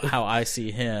 That's kind of how I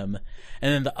see him.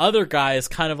 And then the other guy is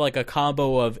kind of like a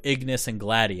combo of Ignis and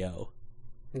Gladio.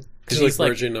 Because he's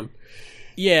merging them.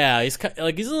 Yeah, he's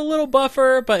he's a little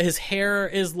buffer, but his hair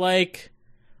is like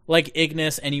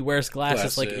Ignis, and he wears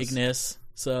glasses like Ignis.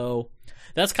 So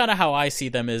that's kind of how I see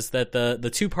them, is that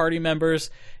the two party members,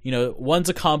 one's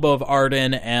a combo of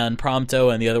Arden and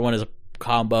Prompto, and the other one is a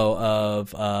combo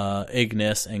of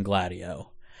Ignis and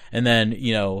Gladio. And then,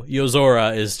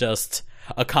 Yozora is just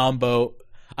a combo.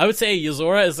 I would say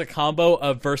Yozora is a combo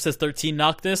of Versus 13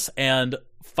 Noctis and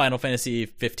Final Fantasy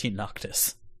 15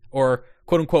 Noctis. Or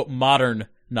quote-unquote modern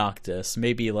Noctis.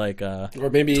 Maybe or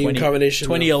maybe in combination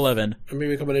 2011. Or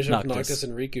maybe a combination of Noctis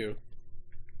and Riku.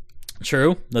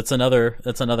 True. That's another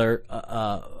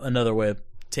way of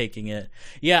taking it.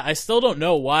 Yeah, I still don't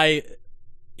know why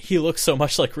he looks so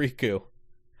much like Riku.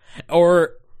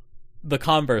 Or the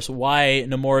converse, why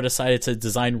Nomura decided to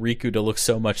design Riku to look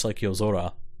so much like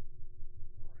Yozora.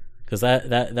 Because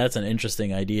that's an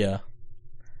interesting idea.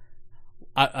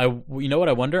 You know what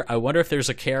I wonder? I wonder if there's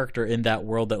a character in that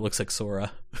world that looks like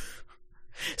Sora.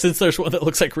 Since there's one that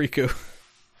looks like Riku.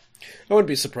 I wouldn't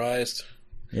be surprised.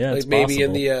 Yeah, it's maybe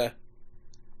possible. in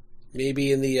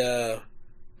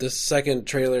the second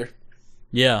trailer.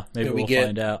 Yeah, maybe we'll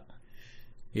find out.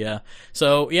 Yeah.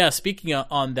 So, yeah, speaking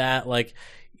on that,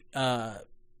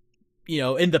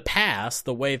 in the past,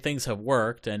 the way things have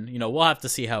worked, and we'll have to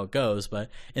see how it goes. But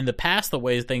in the past, the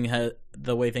way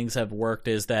things have worked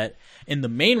is that in the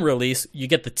main release, you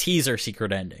get the teaser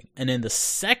secret ending, and in the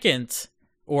second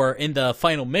or in the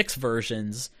final mix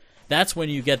versions, that's when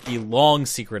you get the long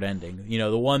secret ending.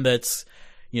 The one that's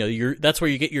that's where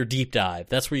you get your deep dive.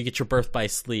 That's where you get your birth by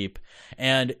sleep.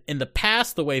 And in the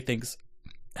past, the way things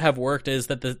have worked is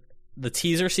that the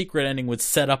teaser secret ending would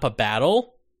set up a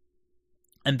battle.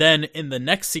 And then in the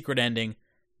next secret ending,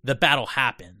 the battle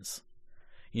happens.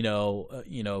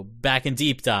 Back in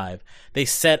Deep Dive, they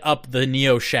set up the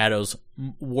Neo Shadows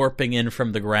warping in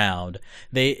from the ground.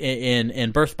 They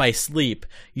in Birth by Sleep,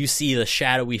 you see the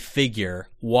shadowy figure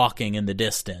walking in the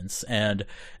distance, and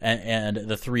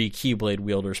the three Keyblade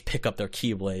wielders pick up their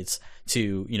Keyblades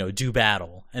to do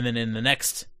battle. And then in the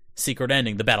next secret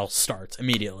ending, the battle starts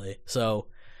immediately. So,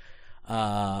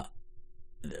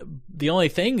 the only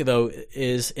thing, though,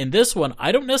 is in this one,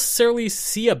 I don't necessarily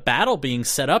see a battle being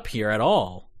set up here at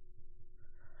all.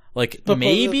 Like,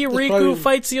 maybe Riku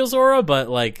fights Yozora, but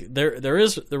like there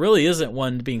really isn't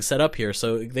one being set up here,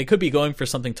 so they could be going for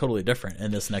something totally different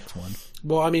in this next one.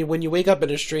 Well, I mean, when you wake up in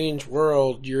a strange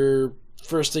world, your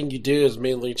first thing you do is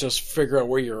mainly just figure out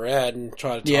where you're at and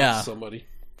try to talk to somebody.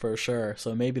 For sure.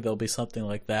 So maybe there'll be something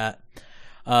like that.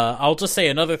 I'll just say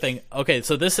another thing. Okay,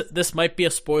 so this might be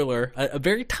a spoiler, a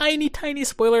very tiny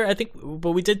spoiler, I think,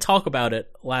 but we did talk about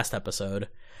it last episode.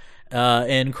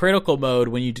 In critical mode,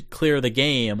 when you clear the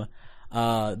game,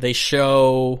 they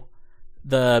show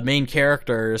the main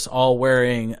characters all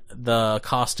wearing the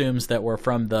costumes that were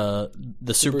from the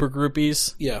super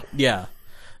groupies. Yeah,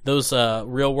 those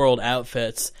real world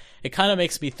outfits. It kind of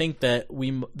makes me think that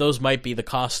those might be the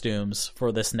costumes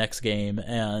for this next game,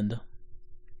 and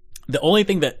the only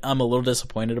thing that I'm a little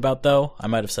disappointed about, though, I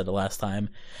might have said it last time,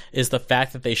 is the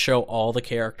fact that they show all the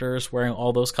characters wearing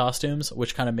all those costumes,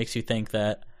 which kind of makes you think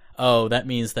that, oh, that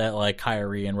means that like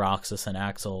Kairi and Roxas and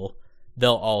Axel,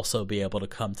 they'll also be able to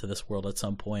come to this world at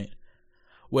some point.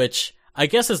 Which I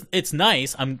guess it's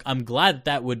nice. I'm glad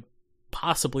that would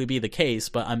possibly be the case,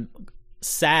 but I'm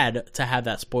sad to have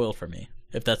that spoiled for me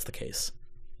if that's the case.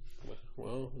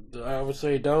 Well, I would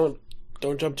say don't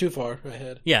jump too far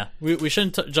ahead. Yeah, we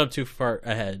shouldn't jump too far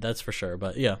ahead, that's for sure.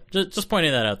 But yeah, just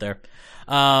pointing that out there.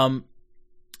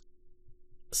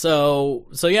 So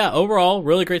yeah, overall,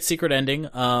 really great secret ending.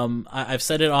 I've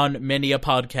said it on many a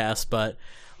podcast, but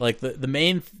like the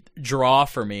main draw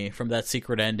for me from that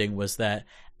secret ending was that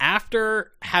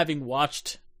after having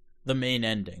watched the main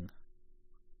ending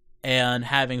and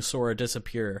having Sora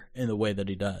disappear in the way that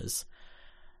he does,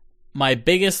 my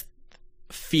biggest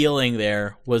feeling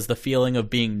there was the feeling of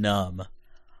being numb.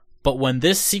 But when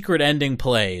this secret ending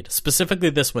played, specifically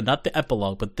this one, not the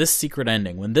epilogue, but this secret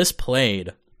ending, when this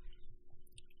played,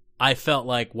 I felt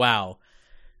like, wow,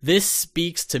 this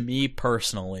speaks to me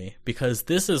personally, because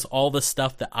this is all the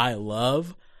stuff that I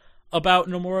love about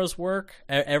Nomura's work.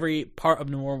 Every part of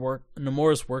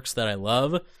Nomura's works that I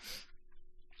love.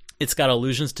 It's got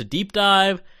allusions to Deep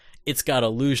Dive. It's got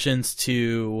allusions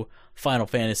to Final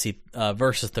Fantasy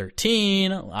Versus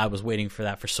 13. I was waiting for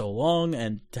that for so long,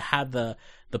 and to have the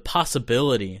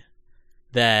possibility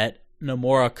that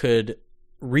Nomura could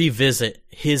revisit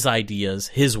his ideas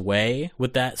his way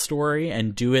with that story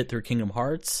and do it through Kingdom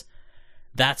Hearts,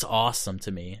 that's awesome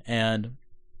to me. And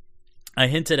I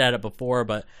hinted at it before,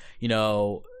 but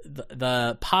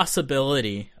the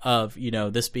possibility of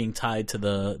this being tied to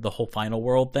the whole Final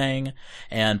World thing,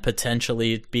 and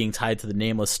potentially being tied to the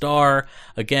Nameless Star,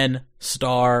 again,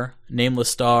 star,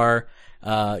 Nameless Star,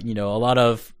 a lot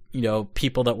of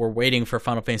people that were waiting for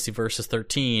Final Fantasy Versus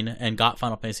 13 and got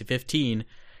Final Fantasy 15,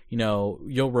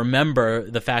 you'll remember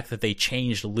the fact that they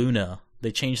changed Luna.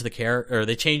 They changed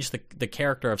they changed the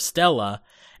character of Stella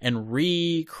and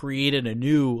recreated a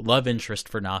new love interest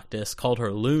for Noctis, called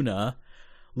her Luna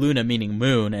meaning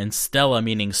moon and Stella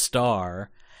meaning star,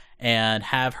 and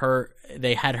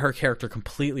they had her character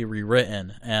completely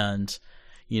rewritten, and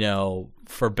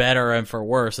for better and for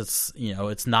worse, it's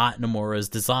not Nomura's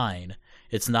design.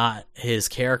 It's not his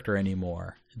character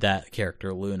anymore, that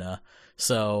character Luna.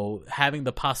 So having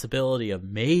the possibility of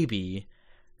maybe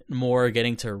Nomura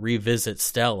getting to revisit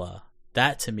Stella,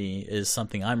 that to me is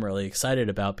something I'm really excited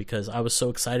about, because I was so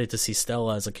excited to see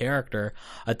Stella as a character.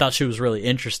 I thought she was really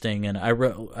interesting, and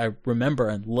I remember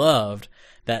and loved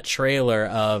that trailer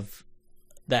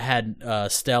that had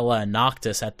Stella and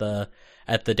Noctis at the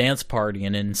dance party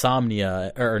in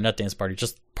Insomnia, or not dance party,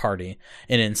 just party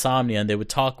in Insomnia, and they would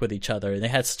talk with each other, and they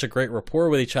had such a great rapport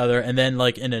with each other. And then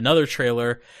like in another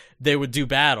trailer, they would do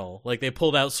battle, like they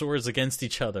pulled out swords against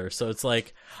each other. So it's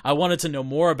like I wanted to know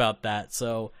more about that.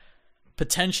 So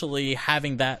potentially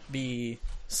having that be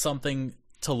something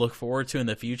to look forward to in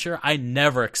the future, I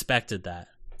never expected that.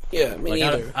 Yeah, me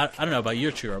neither. I don't know about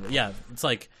you two, but yeah, it's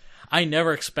like I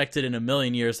never expected in a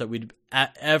million years that we'd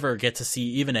ever get to see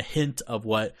even a hint of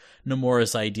what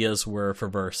Nomura's ideas were for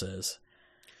Versus.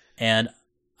 And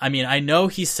I mean, I know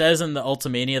he says in the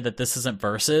Ultimania that this isn't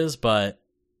Versus, but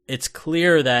it's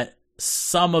clear that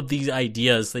some of these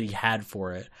ideas that he had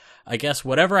for it, I guess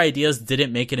whatever ideas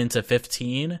didn't make it into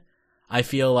 15, I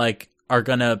feel like are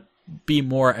going to be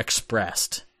more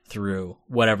expressed through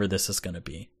whatever this is going to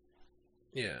be.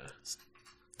 Yeah.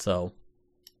 So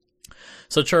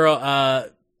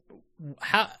Churro,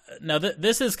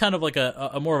 this is kind of like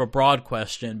a more of a broad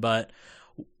question, but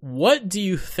what do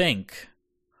you think?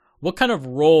 What kind of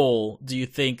role do you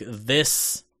think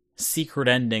this secret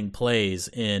ending plays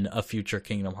in a future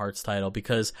Kingdom Hearts title?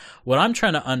 Because what I'm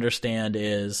trying to understand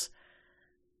is,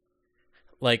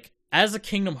 like, as a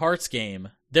Kingdom Hearts game,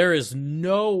 there is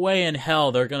no way in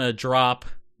hell they're going to drop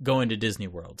going to Disney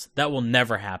Worlds. That will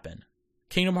never happen.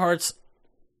 Kingdom Hearts,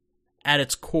 at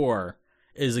its core,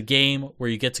 is a game where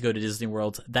you get to go to Disney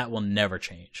Worlds. That will never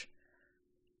change.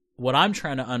 What I'm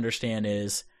trying to understand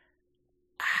is,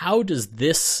 how does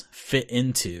this fit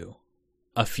into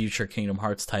a future Kingdom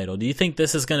Hearts title? Do you think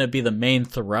this is going to be the main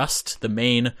thrust, the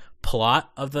main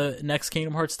plot of the next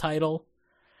Kingdom Hearts title?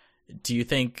 Do you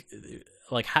think,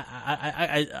 like,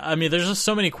 I mean, there's just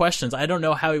so many questions. I don't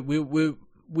know how we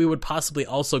would possibly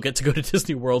also get to go to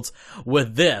Disney Worlds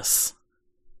with this.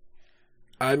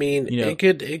 I mean, it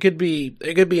could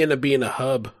end up being a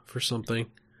hub for something.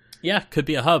 Yeah, could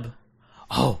be a hub.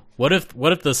 Oh, what if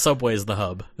the subway is the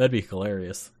hub? That'd be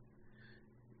hilarious.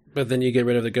 But then you get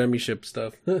rid of the gummy ship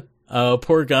stuff. Oh,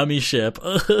 poor gummy ship.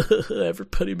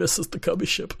 Everybody misses the gummy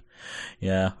ship.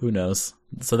 Yeah, who knows?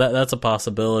 So that's a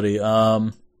possibility.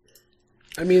 I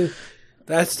mean,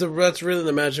 that's really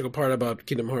the magical part about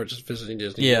Kingdom Hearts is visiting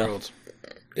Disney World.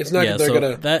 It's not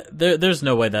there's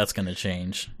no way that's gonna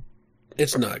change.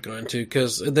 It's not going to,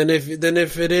 because then if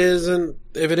it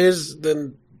is,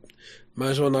 then might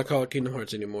as well not call it Kingdom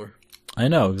Hearts anymore. I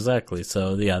know, exactly.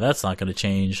 So yeah, that's not going to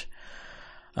change.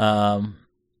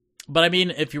 But I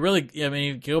mean, if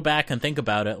you go back and think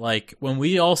about it, like when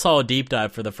we all saw a deep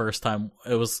dive for the first time,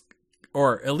 it was,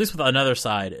 or at least with Another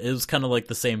Side, it was kind of like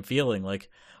the same feeling. Like,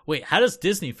 wait, how does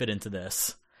Disney fit into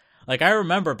this? Like, I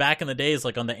remember back in the days,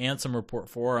 like on the Ansem Report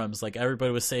forums, like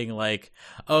everybody was saying like,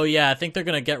 oh yeah, I think they're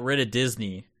going to get rid of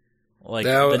Disney. Like,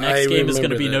 the next game is going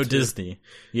to be no Disney.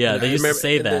 Yeah, they used to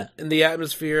say that. In the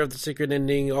atmosphere of the secret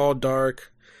ending, all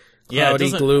dark, cloudy,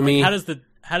 gloomy. Like,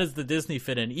 how does the Disney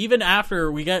fit in? Even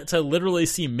after we got to literally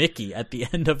see Mickey at the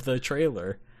end of the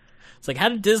trailer. It's like, how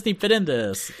did Disney fit into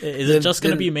this? Is it just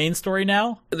going to be main story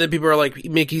now? And then people are like,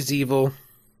 Mickey's evil.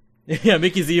 Yeah,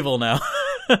 Mickey's evil now.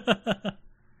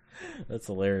 That's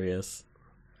hilarious.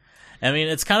 I mean,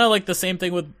 it's kind of like the same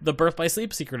thing with the Birth by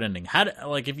Sleep secret ending.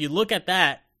 If you look at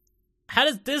that, how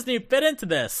does Disney fit into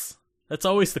this? That's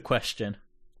always the question.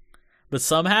 But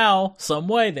somehow, some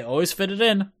way, they always fit it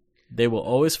in. They will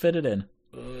always fit it in.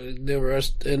 They were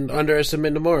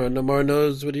underestimate Nomura. Nomura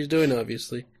knows what he's doing,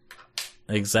 obviously.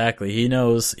 Exactly. He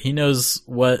knows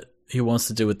what he wants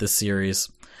to do with this series.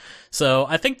 So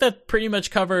I think that pretty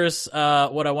much covers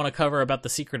what I want to cover about the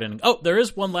secret ending. Oh, there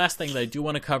is one last thing that I do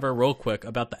want to cover real quick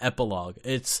about the epilogue.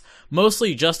 It's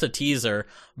mostly just a teaser,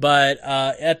 but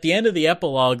at the end of the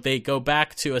epilogue, they go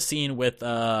back to a scene with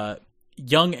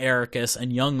young Ericus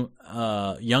and young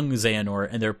Xehanort,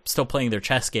 and they're still playing their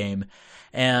chess game.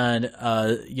 And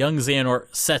young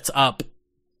Xehanort sets up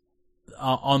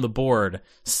on the board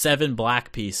 7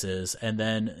 black pieces, and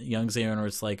then young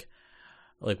Xehanort's like,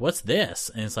 what's this?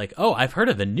 And it's like, oh, I've heard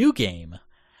of a new game.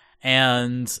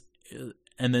 And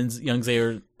then young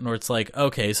Xehanort's like,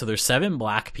 okay, so there's 7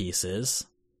 black pieces.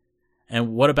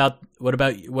 And what about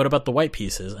the white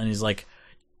pieces? And he's like,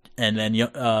 and then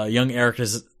young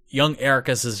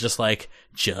Ericus is just like,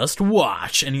 just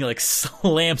watch. And he like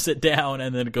slams it down,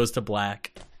 and then it goes to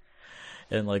black.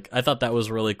 And like, I thought that was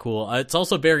really cool. It's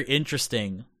also very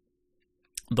interesting,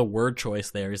 the word choice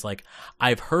there. He's like,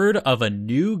 I've heard of a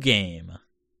new game.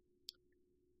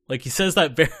 Like, he says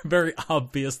that very, very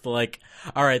obvious, like,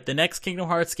 all right, the next Kingdom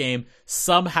Hearts game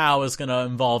somehow is going to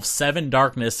involve 7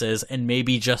 darknesses and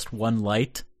maybe just 1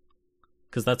 light.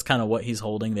 Because that's kind of what he's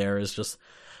holding there, is just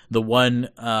the one,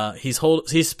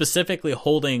 he's specifically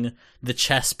holding the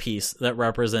chess piece that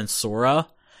represents Sora,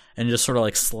 and just sort of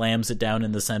like slams it down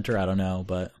in the center. I don't know,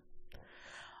 but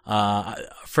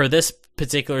for this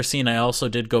particular scene, I also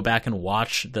did go back and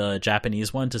watch the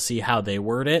Japanese one to see how they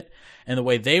word it. And the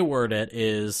way they word it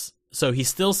is So he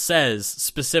still says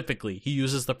specifically, he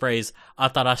uses the phrase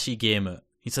 "atarashi game."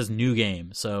 He says "new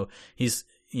game." So he's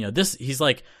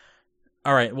like,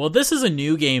 all right, well, this is a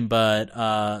new game,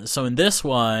 but so in this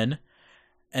one,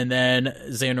 and then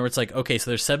Xehanort's like, okay,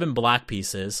 so there's 7 black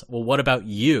pieces. Well, what about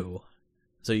you?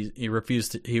 So he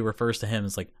refers to him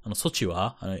as like,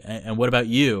 and what about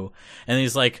you? And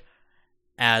he's like,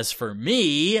 as for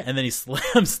me, and then he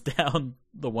slams down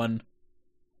the one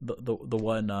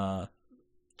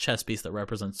chess piece that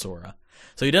represents Sora.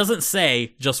 So he doesn't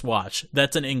say, just watch.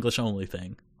 That's an English only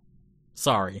thing.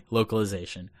 Sorry,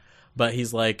 localization. But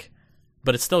he's like,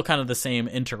 but it's still kind of the same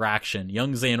interaction.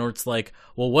 Young Xehanort's like,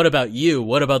 well, what about you?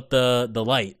 What about the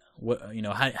light? What,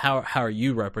 how are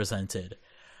you represented?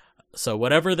 So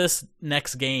whatever this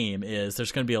next game is,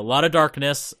 there's going to be a lot of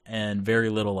darkness and very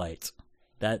little light.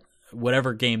 That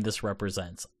whatever game this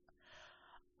represents.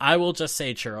 I will just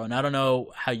say, Churro, and I don't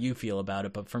know how you feel about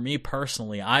it, but for me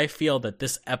personally, I feel that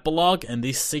this epilogue and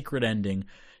this secret ending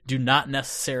do not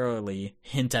necessarily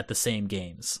hint at the same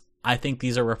games. I think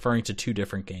these are referring to 2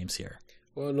 different games here.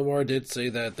 Well, Noir did say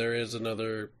that there is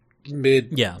another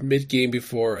mid game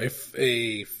before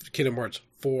a Kingdom Hearts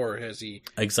 4, as he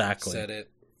said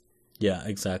it. Yeah,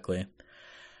 exactly.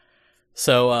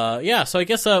 So, so I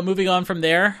guess moving on from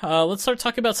there, let's start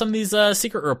talking about some of these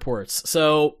secret reports.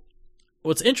 So,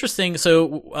 what's interesting,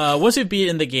 once you beat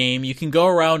in the game, you can go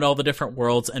around all the different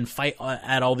worlds and fight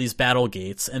at all these battle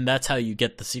gates, and that's how you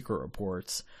get the secret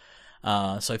reports.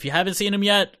 So if you haven't seen them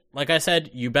yet, like I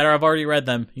said, you better have already read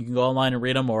them. You can go online and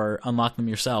read them or unlock them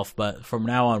yourself, but from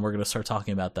now on, we're going to start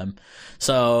talking about them.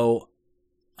 So,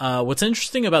 what's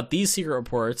interesting about these secret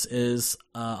reports is,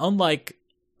 unlike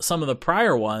some of the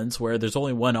prior ones where there's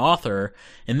only one author,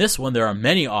 in this one there are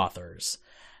many authors.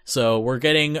 So we're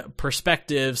getting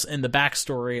perspectives in the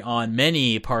backstory on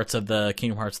many parts of the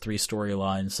Kingdom Hearts 3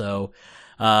 storyline. So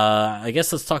I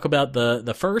guess let's talk about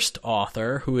the first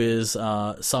author, who is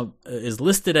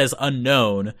listed as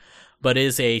unknown, but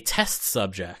is a test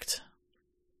subject.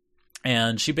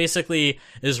 And she basically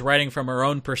is writing from her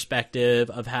own perspective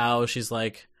of how she's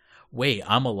like, wait,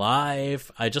 I'm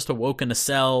alive. I just awoke in a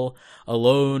cell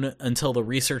alone until the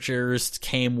researchers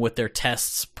came with their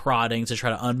tests prodding to try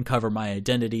to uncover my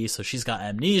identity. So she's got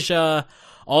amnesia.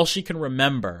 All she can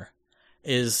remember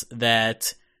is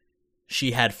that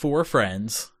she had 4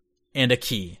 friends and a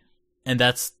key. And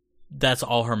that's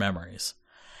all her memories.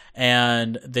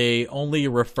 And they only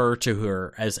refer to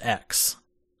her as X.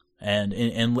 And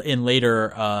in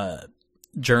later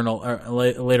journal or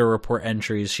later report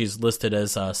entries, she's listed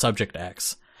as Subject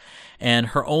X, and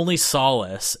her only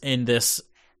solace in this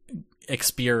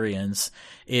experience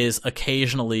is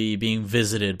occasionally being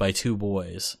visited by 2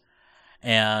 boys.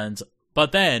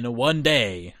 But then one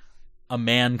day, a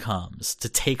man comes to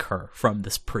take her from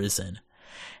this prison,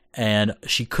 and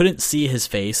she couldn't see his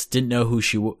face, didn't know who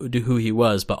he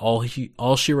was, but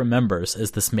all she remembers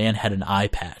is this man had an eye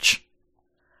patch.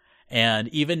 And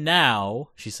even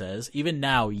now, she says,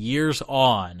 years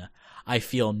on, I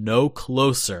feel no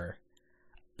closer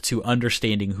to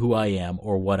understanding who I am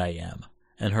or what I am.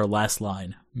 And her last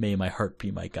line, may my heart be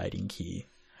my guiding key.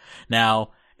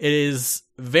 Now, it is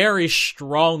very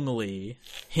strongly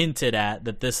hinted at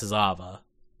that this is Ava,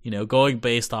 going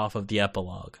based off of the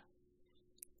epilogue.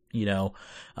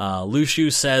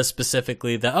 Lushu says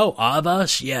specifically that, Ava,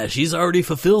 she's already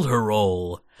fulfilled her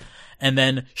role. And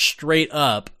then straight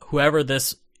up, whoever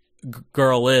this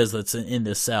girl is that's in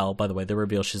this cell, by the way, they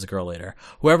reveal she's a girl later.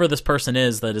 Whoever this person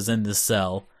is that is in this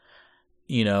cell,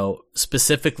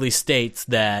 specifically states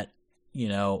that,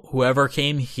 whoever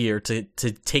came here to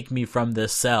take me from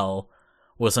this cell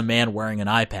was a man wearing an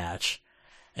eye patch.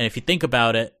 And if you think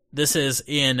about it, this is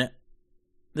in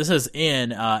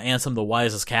Ansem the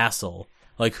Wise's castle.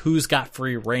 Like, who's got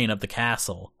free reign of the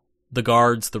castle? The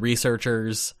guards, the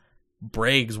researchers.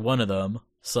 Braig's one of them.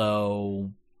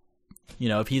 So,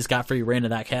 if he's got free reign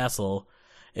of that castle,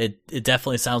 it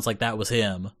definitely sounds like that was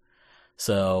him.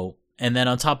 So, and then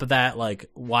on top of that, like,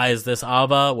 why is this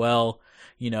Ava? Well,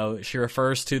 she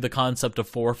refers to the concept of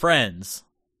 4 friends.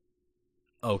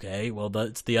 Okay, well,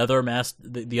 that's the other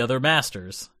the other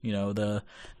masters, the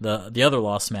other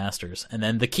lost masters. And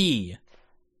then the key.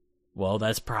 Well,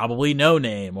 that's probably No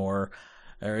Name, or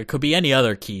it could be any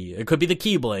other key. It could be the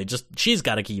Keyblade. Just, she's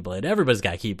got a Keyblade. Everybody's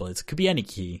got Keyblades. It could be any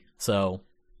key. So,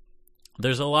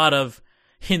 there's a lot of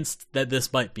hints that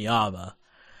this might be Ava.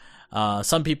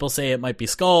 Some people say it might be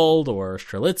Skuld or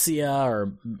Strelitzia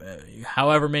or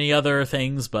however many other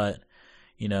things, but,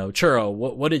 Churro,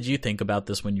 what did you think about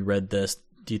this when you read this?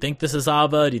 Do you think this is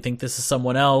Ava? Do you think this is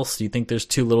someone else? Do you think there's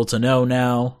too little to know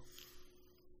now?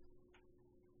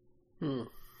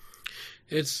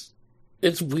 It's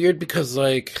it's weird because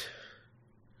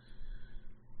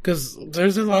because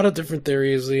there's a lot of different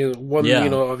theories. One,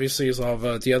 obviously is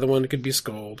Ava. The other one could be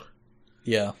Scold.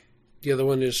 Yeah. The other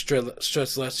one is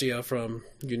Strelestia from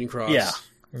Union Cross. Yeah,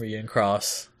 Union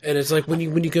Cross. And it's like when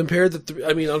you compare the three.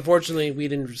 I mean, unfortunately, we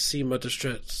didn't see much of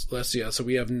Strelestia, so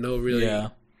we have no really. Yeah.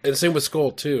 And same with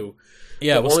Scold too.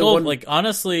 Yeah, well, Scold,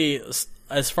 honestly,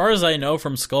 as far as I know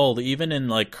from Scold, even in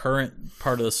current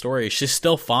part of the story, she's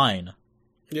still fine.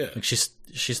 Yeah, she's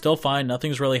still fine.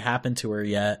 Nothing's really happened to her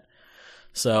yet.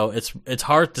 So it's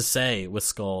hard to say with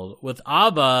Scold. With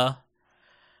Abba,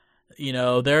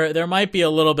 there might be a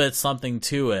little bit something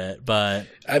to it, but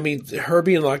I mean, her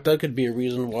being locked up could be a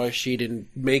reason why she didn't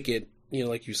make it.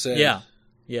 Like you said.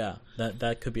 Yeah,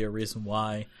 that could be a reason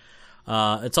why.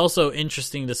 It's also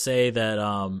interesting to say that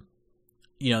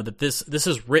that this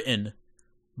is written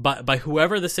by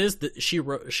whoever this is. That she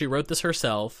wrote this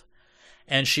herself,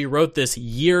 and she wrote this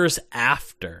years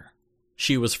after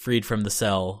she was freed from the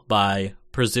cell by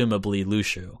presumably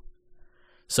Luxu.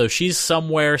 So she's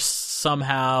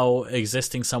somehow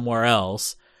existing somewhere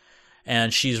else,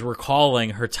 and she's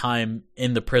recalling her time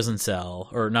in the prison cell,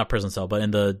 or not prison cell, but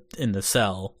in the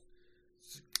cell,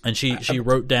 and she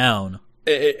wrote down.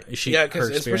 Because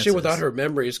especially without her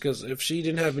memories, because if she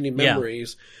didn't have any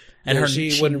memories, and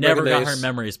she wouldn't never got her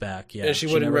memories back. Yeah, and she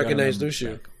wouldn't recognize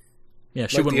Luxu. Yeah,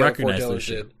 she wouldn't recognize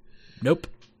Luxu. Nope.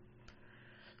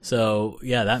 So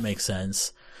yeah, that makes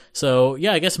sense. So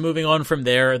yeah, I guess moving on from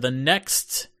there, the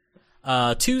next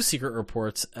two secret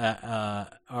reports are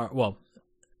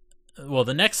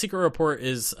the next secret report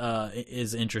is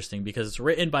interesting because it's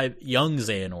written by young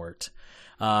Xehanort.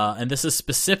 And this is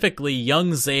specifically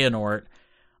young Xehanort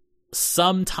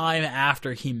sometime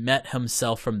after he met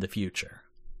himself from the future.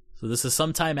 So this is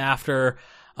sometime after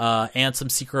Ansem,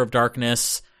 Seeker of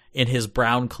Darkness, in his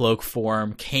brown cloak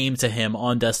form, came to him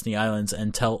on Destiny Islands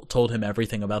and told him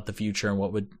everything about the future and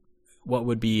what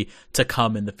would be to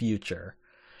come in the future.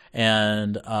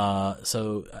 And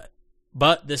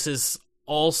but this is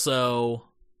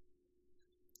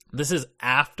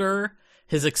after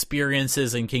his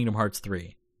experiences in Kingdom Hearts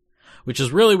 3, which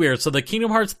is really weird. So the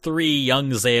Kingdom Hearts 3 young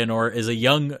Xehanort is a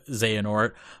young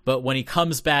Xehanort, but when he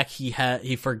comes back,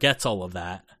 he forgets all of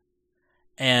that.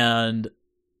 And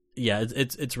yeah,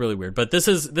 it's really weird. But this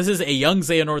is a young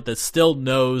Xehanort that still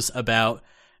knows about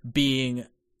being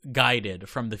guided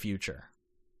from the future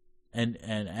and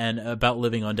about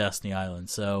living on Destiny Island.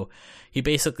 So he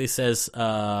basically says,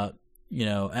 and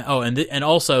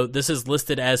also this is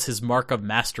listed as his Mark of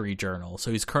Mastery journal.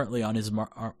 So he's currently on his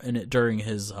during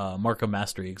his Mark of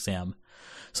Mastery exam.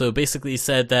 So basically he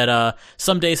said that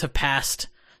some days have passed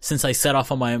since I set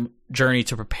off on my journey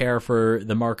to prepare for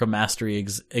the Mark of Mastery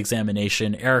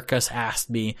examination. Ericus asked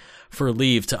me for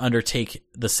leave to undertake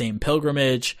the same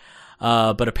pilgrimage,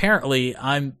 but apparently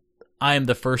I am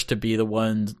the first to be the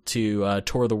one to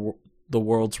tour the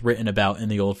worlds written about in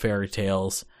the old fairy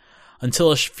tales.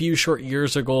 Until a few short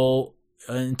years ago,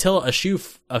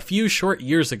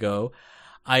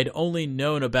 I'd only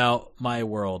known about my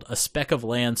world, a speck of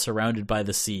land surrounded by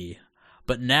the sea.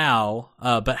 But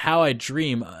how I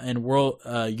dream and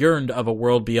yearned of a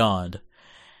world beyond,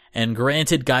 and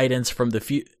granted guidance from the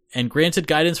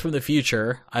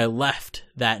future, I left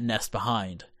that nest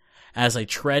behind. As I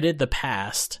treaded the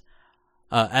path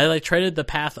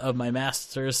of my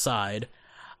master's side,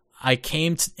 I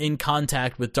came in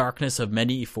contact with darkness of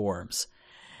many forms.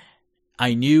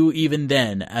 I knew even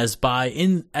then, as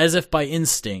if by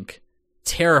instinct,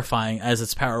 terrifying as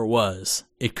its power was,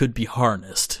 it could be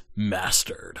harnessed,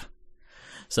 mastered.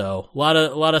 So a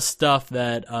lot of stuff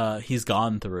that he's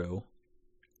gone through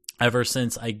ever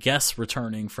since, I guess,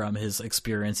 returning from his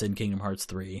experience in Kingdom Hearts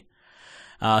 3.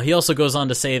 He also goes on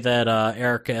to say that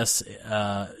Ericus'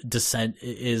 descent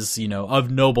is,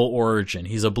 of noble origin.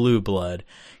 He's a blue blood.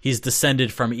 He's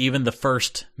descended from even the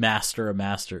first master of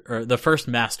master, or the first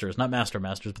masters, not master of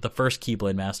masters, but the first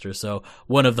Keyblade masters. So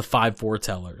one of the 5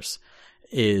 foretellers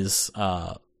is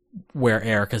where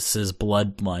Ericus'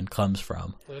 bloodline comes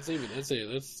from. That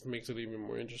makes it even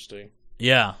more interesting.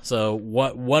 Yeah. So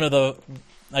one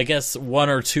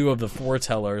or two of the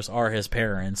foretellers are his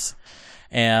parents.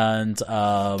 And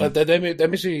that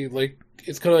makes me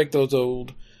it's kind of like those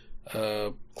old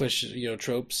cliché,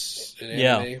 tropes in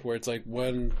anime, where it's like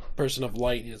one person of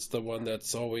light is the one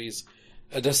that's always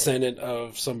a descendant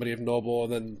of somebody of noble,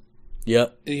 and then you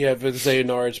have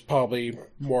Xehanort is probably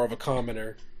more of a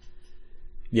commoner.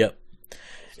 Yep.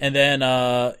 And then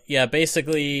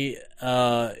basically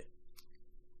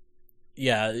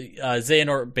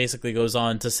Xehanort basically goes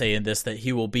on to say in this that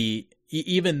he will be,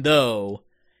 even though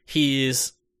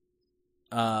he's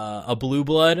a blue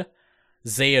blood,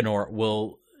 Xehanort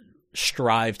will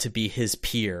strive to be his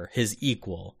peer, his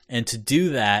equal. And to do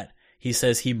that, he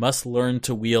says he must learn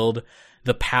to wield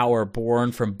the power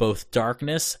born from both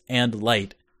darkness and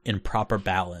light in proper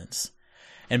balance.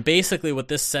 And basically what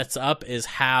this sets up is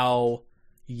how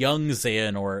young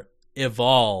Xehanort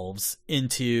evolves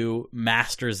into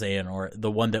Master Xehanort,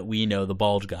 the one that we know, the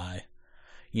bald guy.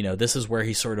 You know, this is where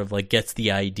he sort of like gets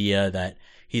the idea that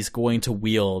he's going to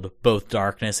wield both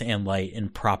darkness and light in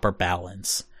proper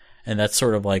balance. And that's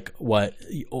sort of like what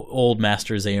old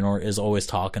Master Xehanort is always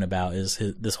talking about, is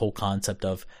this whole concept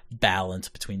of balance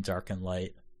between dark and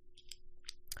light.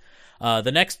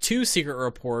 The next two secret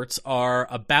reports are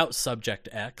about Subject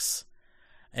X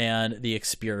and the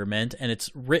experiment, and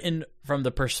it's written from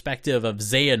the perspective of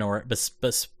Xehanort,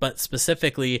 but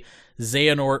specifically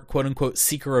Xehanort, quote-unquote,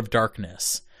 Seeker of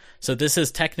Darkness. So this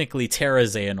is technically Terra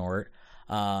Xehanort,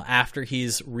 after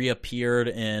he's reappeared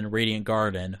in Radiant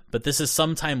Garden, but this is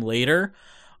sometime later,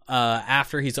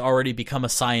 after he's already become a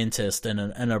scientist and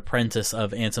an apprentice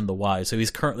of Ansem the Wise. So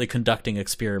he's currently conducting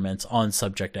experiments on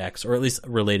Subject X, or at least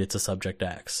related to Subject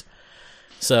X.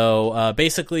 So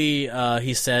basically,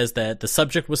 he says that the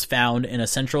subject was found in a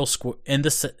central in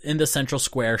the central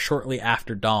square shortly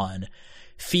after dawn.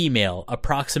 Female,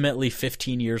 approximately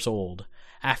 15 years old.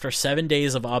 After 7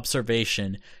 days of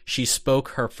observation, she spoke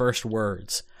her first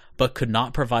words, but could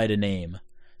not provide a name.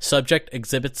 Subject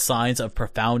exhibits signs of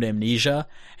profound amnesia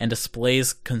and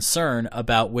displays concern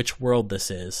about which world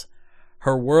this is.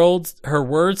 Her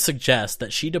words suggest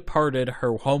that she departed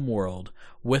her home world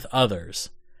with others,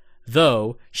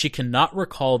 though she cannot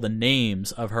recall the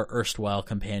names of her erstwhile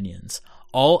companions.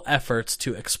 All efforts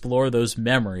to explore those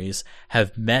memories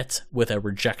have met with a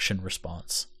rejection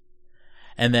response.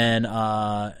 And then,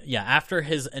 after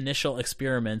his initial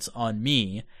experiments on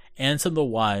me, Ansem the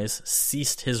Wise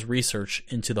ceased his research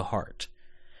into the heart.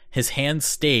 His hand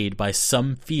stayed by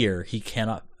some fear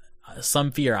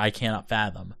I cannot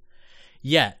fathom.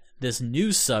 Yet, this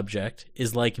new subject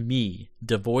is like me,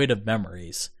 devoid of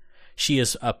memories. She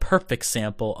is a perfect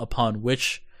sample upon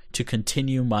which to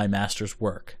continue my master's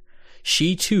work.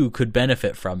 She too could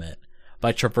benefit from it.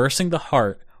 By traversing the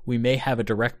heart, we may have a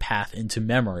direct path into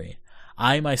memory.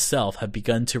 I myself have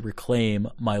begun to reclaim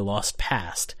my lost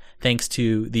past, thanks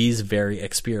to these very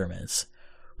experiments.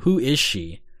 Who is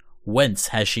she? Whence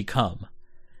has she come?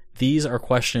 These are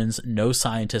questions no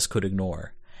scientist could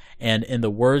ignore. And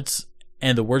the words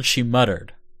she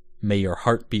muttered, "May your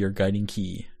heart be your guiding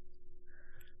key."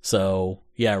 So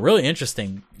yeah, really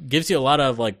interesting. Gives you a lot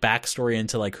of like backstory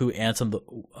into like who Ansem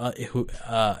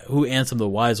the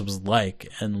Wise was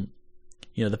like, and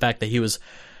you know the fact that he was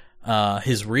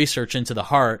his research into the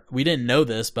heart. We didn't know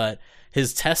this, but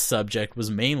his test subject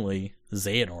was mainly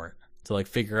Xehanort to like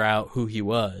figure out who he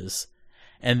was,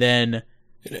 and then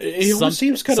it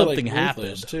seems kind of like something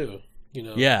happened too. You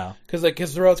know, yeah,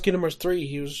 because throughout Kingdom Hearts 3,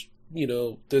 he was, you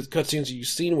know, the cutscenes you've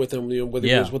seen with him, you know, whether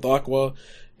he was with Aqua,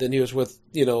 then he was with,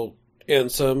 you know,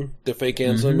 Ansem, the fake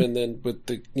Ansem, and then with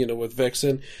the, you know, with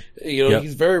Vexen. You know,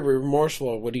 he's very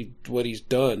remorseful of what he's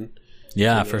done.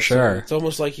 Yeah, you know, for sure. So it's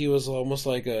almost like he was almost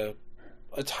like a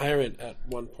tyrant at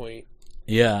one point.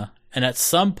 Yeah, and at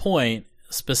some point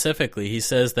specifically, he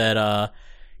says that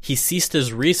he ceased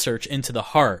his research into the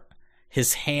heart.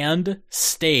 His hand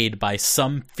stayed by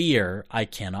some fear I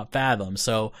cannot fathom.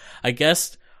 So I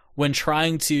guess when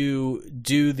trying to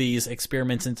do these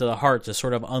experiments into the heart to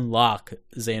sort of unlock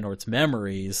Xehanort's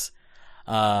memories,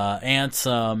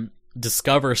 Ansem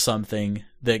discovers something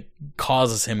that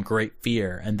causes him great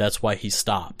fear, and that's why he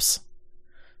stops.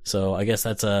 So I guess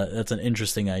that's an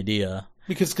interesting idea.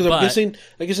 Because I'm guessing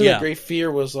that great fear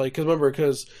was like,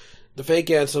 because the fake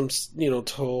Ansem, you know,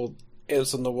 told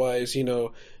Ansem the Wise, you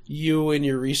know, you and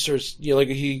your research, you know, like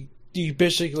he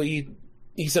basically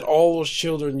he said all those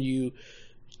children you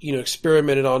know,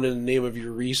 experimented on in the name of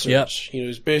your research. You know,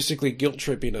 he's basically guilt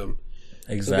tripping them.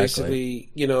 Exactly. So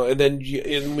basically, you know, and then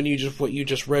when what you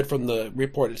just read from the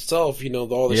report itself, you know,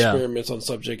 all the experiments on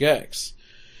Subject X.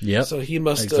 Yep. So he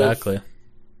must have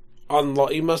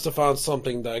he must have found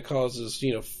something that causes,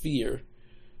 you know, fear.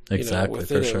 Exactly, you know,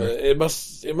 within for him. sure. It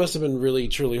must have been really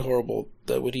truly horrible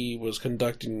that what he was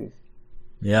conducting.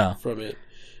 Yeah. From it,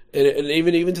 and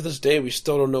even to this day, we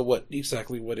still don't know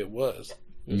exactly what it was.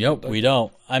 Yep, we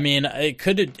don't. I mean,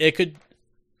 it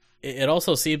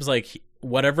also seems like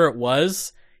whatever it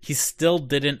was, he still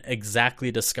didn't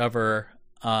exactly discover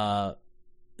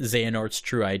Xehanort's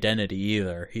true identity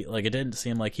either. It didn't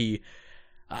seem like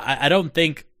I don't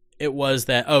think it was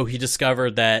that, he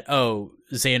discovered that,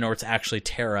 Xehanort's actually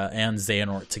Terra and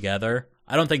Xehanort together.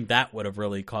 I don't think that would have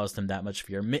really caused him that much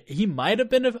fear. He might have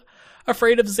been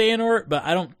afraid of Xehanort, but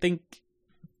I don't think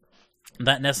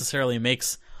that necessarily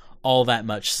makes all that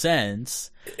much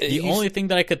sense. The only thing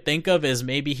that I could think of is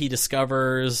maybe he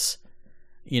discovers,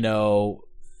 he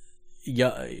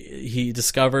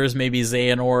discovers maybe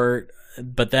Xehanort,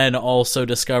 but then also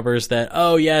discovers that,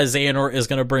 oh yeah, Xehanort is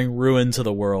going to bring ruin to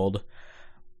the world.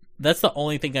 That's the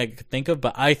only thing I could think of,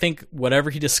 but I think whatever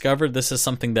he discovered, this is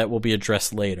something that will be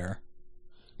addressed later.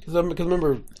 Because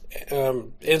remember,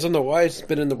 Ansem the Wise has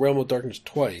been in the Realm of Darkness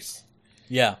twice.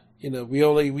 Yeah. We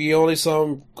only saw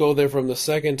him go there from the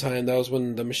second time. That was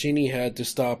when the machine he had to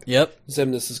stop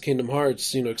Xemnas' Kingdom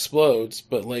Hearts, explodes.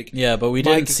 But but we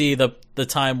didn't see the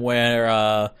time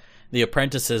where the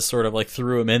apprentices sort of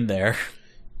threw him in there.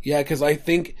 Yeah, because remember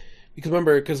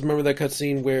that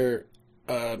cutscene where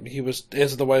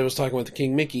Ansem the Wise was talking with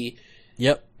King Mickey.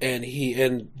 Yep. And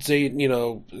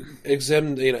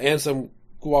Ansem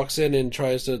walks in and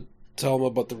tries to tell him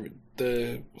about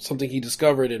the something he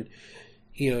discovered, and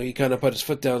he kind of put his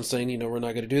foot down, saying, we're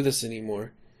not going to do this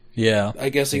anymore. Yeah, I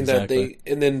guessing exactly.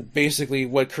 And then basically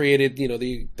what created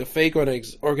the fake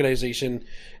organization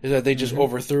is that they just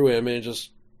overthrew him and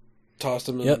just tossed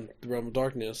him in the Realm of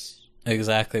Darkness.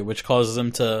 Exactly, which causes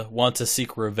him to want to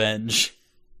seek revenge.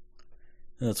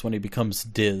 And that's when he becomes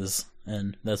Diz,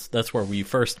 and that's where we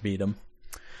first meet him.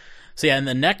 So yeah, and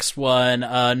the next one,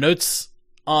 notes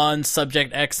on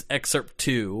Subject X Excerpt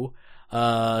 2.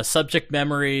 Subject's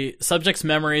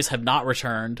memories have not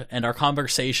returned, and our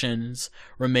conversations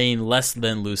remain less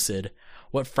than lucid.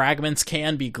 What fragments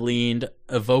can be gleaned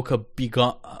evoke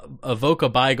a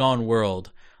bygone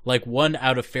world, like one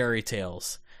out of fairy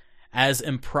tales. As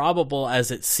improbable as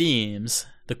it seems,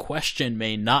 the question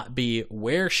may not be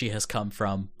where she has come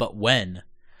from, but when.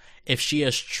 If she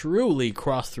has truly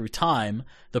crossed through time,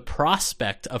 the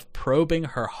prospect of probing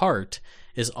her heart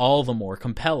is all the more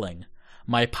compelling.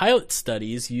 My pilot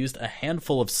studies used a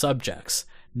handful of subjects.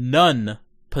 None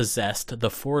possessed the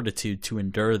fortitude to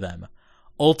endure them.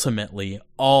 Ultimately,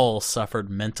 all suffered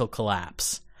mental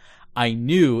collapse. I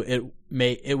knew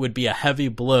it would be a heavy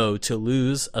blow to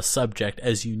lose a subject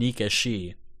as unique as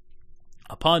she.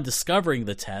 Upon discovering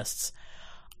the tests,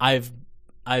 I've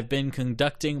been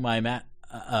conducting my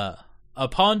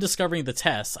Upon discovering the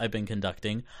tests I've been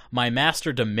conducting, my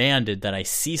master demanded that I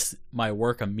cease my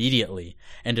work immediately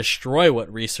and destroy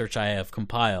what research I have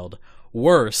compiled.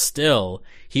 Worse still,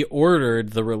 he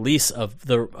ordered the release of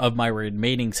my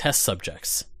remaining test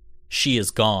subjects. She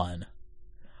is gone.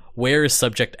 Where is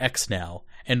Subject X now?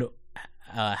 And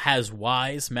has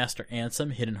wise Master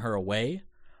Ansem hidden her away?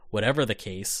 Whatever the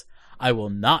case, I will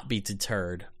not be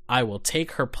deterred. I will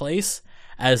take her place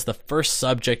as the first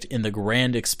subject in the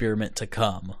grand experiment to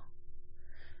come.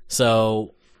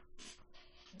 So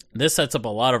this sets up a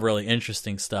lot of really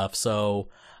interesting stuff. So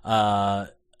I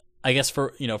guess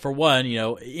for one,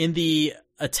 in the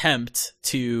attempt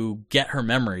to get her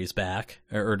memories back,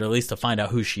 or at least to find out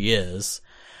who she is,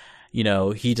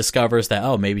 he discovers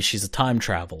that, maybe she's a time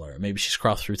traveler, maybe she's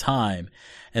crossed through time,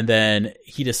 and then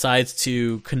he decides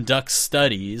to conduct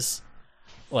studies,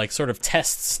 sort of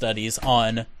test studies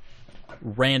on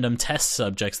random test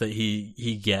subjects that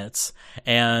he gets,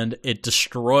 and it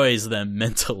destroys them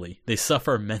mentally. They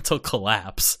suffer mental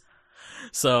collapse.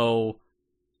 So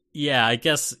yeah, I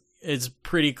guess it's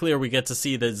pretty clear we get to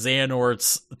see that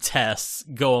Xehanort's tests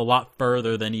go a lot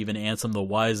further than even Ansem the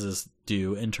Wise's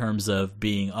do in terms of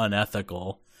being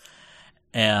unethical.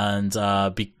 And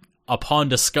upon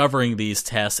discovering these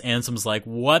tests, Ansem's like,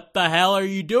 what the hell are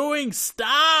you doing?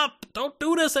 Stop! Don't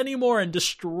do this anymore, and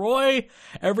destroy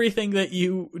everything that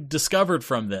you discovered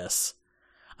from this.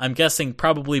 I'm guessing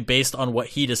probably based on what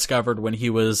he discovered when he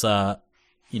was, when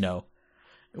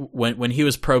he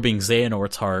was probing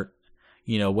Xehanort's heart,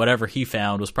 whatever he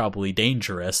found was probably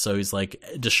dangerous, so he's like,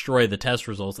 destroy the test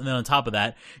results. And then on top of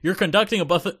that, you're conducting a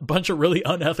bunch of really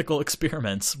unethical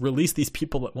experiments. Release these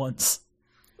people at once.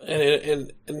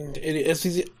 And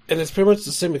it's pretty much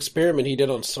the same experiment he did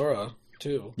on Sora,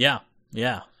 too. Yeah,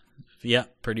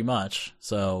 pretty much.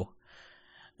 So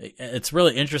it's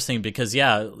really interesting because,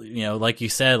 like you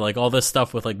said, all this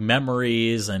stuff with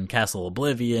memories and Castle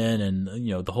Oblivion and,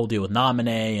 the whole deal with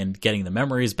Naminé and getting the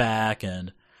memories back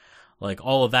and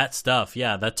all of that stuff.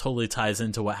 Yeah, that totally ties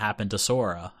into what happened to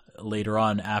Sora later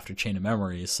on after Chain of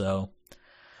Memories. So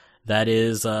that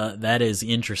is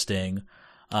interesting.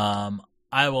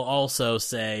 I will also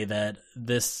say that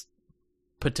this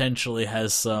potentially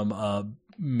has some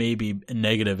maybe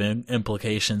negative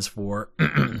implications for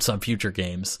some future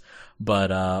games,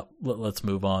 but let's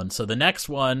move on. So the next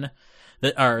one,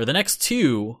 the next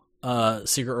two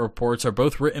secret reports are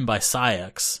both written by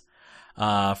Saïx.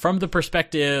 from the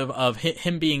perspective of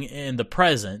him being in the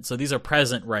present. So these are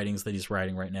present writings that he's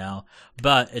writing right now,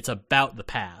 but it's about the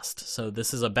past. So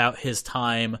this is about his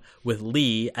time with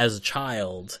Lee as a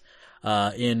child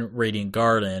in Radiant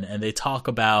Garden, and they talk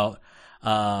about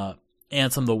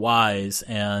Ansem the Wise,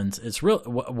 and it's real.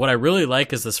 What I really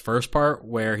like is this first part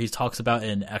where he talks about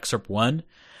in excerpt 1,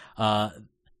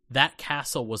 that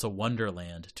castle was a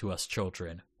wonderland to us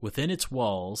children. Within its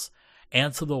walls,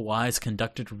 Ansem the Wise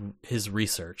conducted his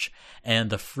research, and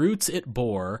the fruits it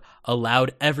bore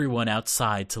allowed everyone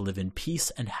outside to live in peace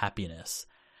and happiness.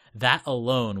 That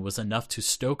alone was enough to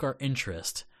stoke our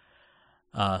interest.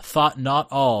 Thought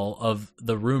not all of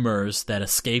the rumors that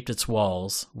escaped its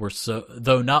walls were so,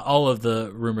 though not all of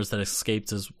the rumors that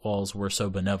escaped its walls were so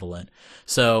benevolent.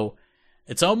 So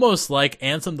it's almost like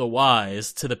Ansem the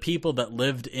Wise to the people that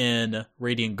lived in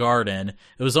Radiant Garden.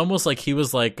 It was almost like he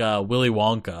was like Willy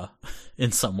Wonka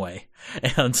in some way,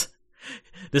 and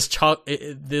this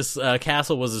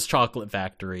castle was his chocolate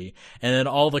factory, and then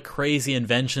all the crazy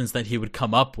inventions that he would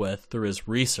come up with through his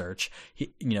research,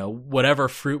 whatever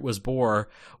fruit was bore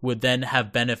would then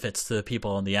have benefits to the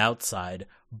people on the outside.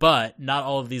 But not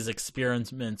all of these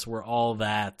experiments were all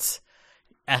that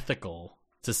ethical,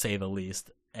 to say the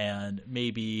least. And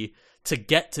maybe to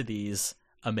get to these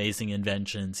amazing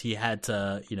inventions, he had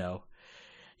to,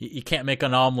 you can't make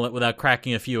an omelet without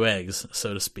cracking a few eggs,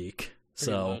 so to speak.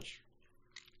 Pretty much.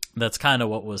 That's kind of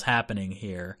what was happening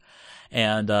here.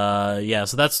 And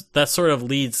so that sort of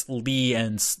leads Lee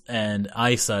and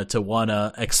Isa to want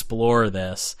to explore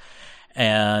this.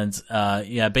 And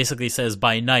basically says,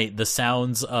 by night the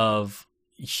sounds of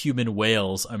human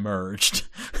wails emerged.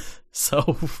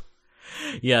 So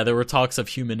there were talks of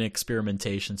human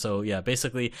experimentation. So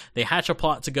basically they hatch a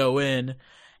plot to go in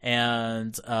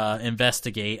and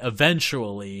investigate.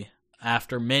 Eventually,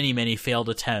 after many, many failed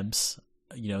attempts,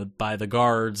 by the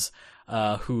guards,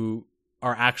 who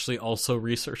are actually also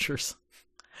researchers,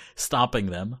 stopping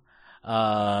them.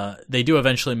 They do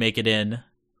eventually make it in,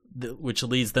 which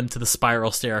leads them to the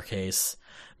spiral staircase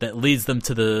that leads them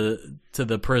to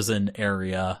the prison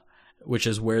area, which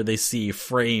is where they see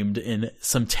framed in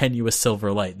some tenuous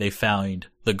silver light they found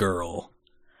the girl.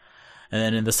 And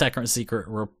then in the second secret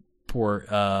report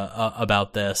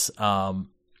about this,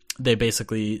 they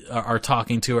basically are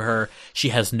talking to her. She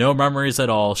has no memories at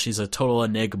all. She's a total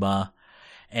enigma.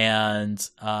 And,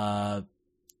 over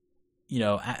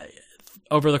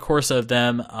the course of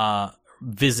them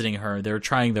visiting her, they're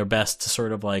trying their best to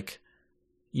sort of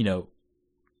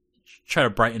try to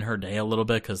brighten her day a little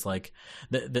bit, because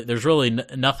there's really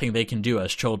nothing they can do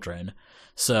as children.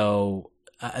 So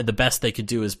the best they could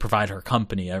do is provide her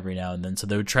company every now and then. So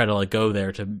they would try to go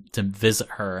there to visit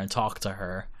her and talk to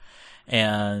her.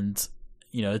 And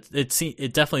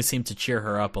it definitely seemed to cheer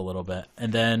her up a little bit.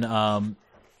 And then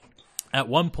at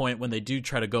one point when they do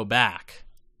try to go back,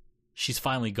 she's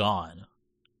finally gone.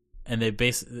 And they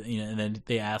and then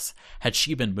they ask, had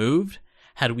she been moved?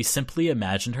 Had we simply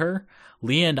imagined her?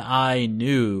 Lee and I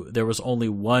knew there was only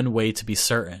one way to be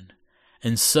certain.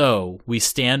 And so we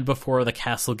stand before the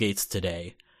castle gates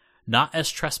today, not as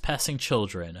trespassing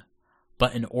children,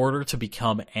 but in order to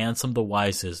become Ansem the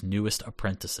Wise's newest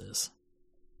apprentices.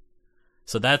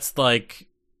 So that's the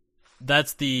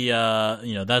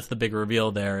big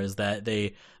reveal there, is that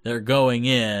they're going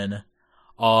in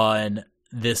on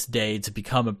this day to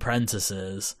become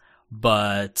apprentices,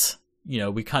 but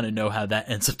we kind of know how that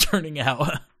ends up turning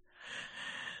out.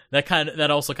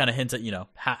 That also kind of hints at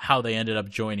how they ended up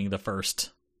joining the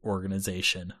first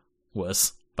organization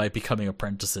was by becoming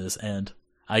apprentices, and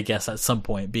I guess at some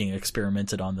point being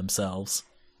experimented on themselves.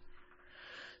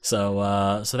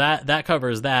 So that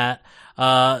covers that.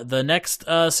 The next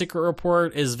secret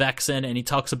report is Vexen, and he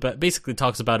basically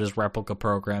talks about his replica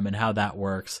program and how that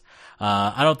works.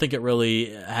 I don't think it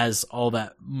really has all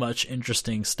that much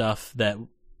interesting stuff that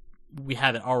we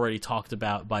haven't already talked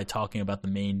about by talking about the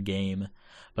main game.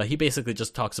 But he basically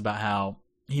just talks about how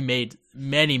he made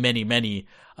many, many, many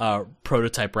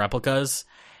prototype replicas,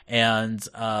 and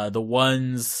the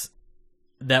ones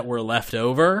that were left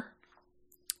over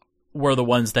were the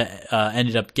ones that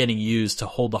ended up getting used to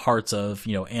hold the hearts of,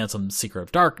 Ansem's Secret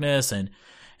of Darkness and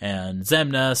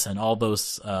Xemnas and all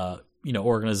those,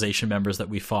 organization members that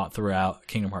we fought throughout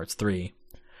Kingdom Hearts 3.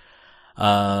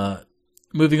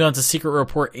 Moving on to Secret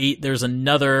Report 8, there's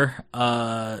another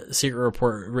secret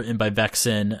report written by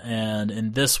Vexen, and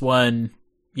in this one,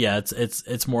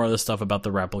 it's more of the stuff about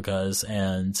the replicas,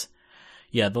 and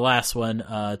the last one,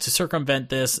 to circumvent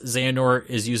this, Xehanort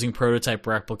is using prototype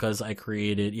replicas I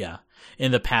created,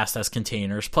 in the past as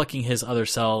containers, plucking his other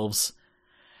selves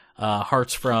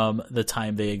hearts from the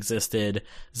time they existed.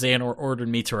 Xehanort ordered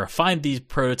me to refine these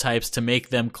prototypes to make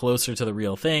them closer to the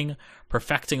real thing,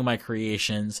 perfecting my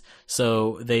creations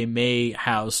so they may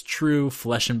house true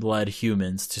flesh and blood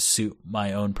humans to suit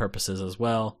my own purposes as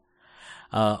well.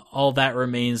 All that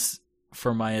remains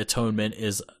for my atonement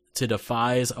is to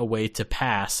devise a way to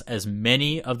pass as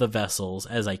many of the vessels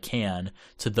as I can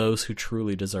to those who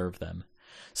truly deserve them.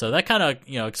 So that kind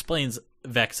of, explains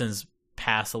Vexen's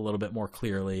past a little bit more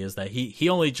clearly, is that he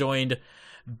only joined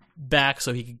back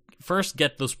so he could first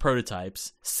get those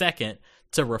prototypes, second,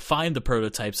 to refine the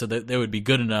prototypes so that they would be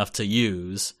good enough to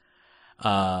use,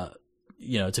 to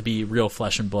be real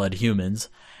flesh and blood humans,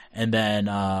 and then,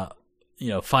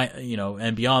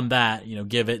 and beyond that,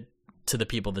 give it to the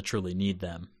people that truly need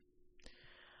them.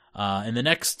 In the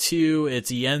next two,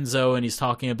 it's Ienzo, and he's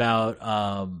talking about,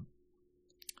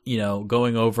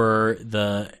 going over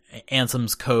the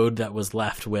Ansem's code that was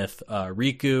left with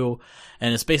Riku,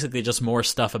 and it's basically just more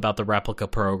stuff about the replica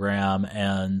program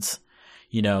and,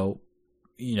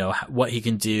 what he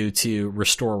can do to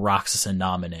restore Roxas and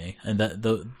Naminé, and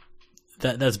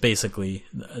that's basically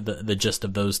the gist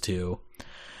of those two.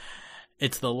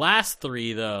 It's the last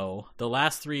three, though, the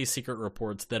last three secret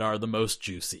reports that are the most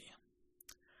juicy.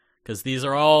 Because these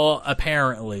are all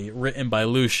apparently written by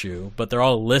Lushu, but they're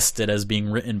all listed as being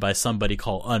written by somebody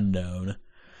called Unknown.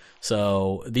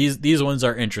 So these ones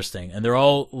are interesting, and they're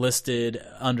all listed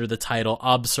under the title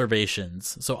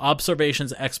Observations. So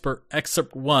Observations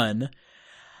Excerpt 1,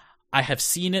 I have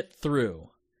seen it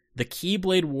through. The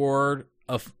Keyblade War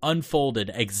unfolded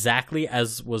exactly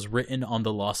as was written on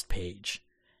the Lost Page.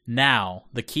 Now,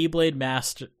 the Keyblade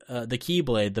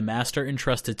the master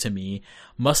entrusted to me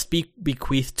must be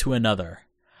bequeathed to another.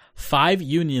 5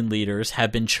 union leaders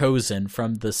have been chosen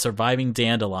from the surviving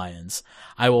Dandelions.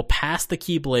 I will pass the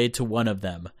Keyblade to one of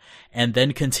them, and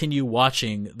then continue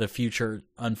watching the future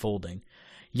unfolding.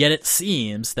 Yet it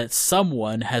seems that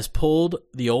someone has pulled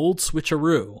the old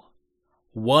switcheroo.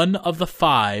 One of the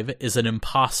 5 is an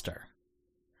imposter.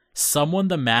 Someone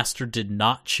the master did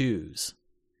not choose.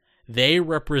 They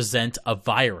represent a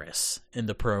virus in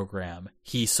the program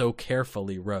he so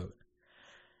carefully wrote.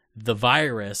 The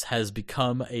virus has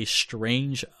become a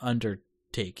strange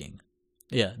undertaking.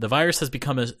 Yeah, the virus has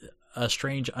become a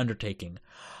strange undertaking.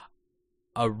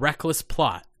 A reckless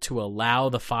plot to allow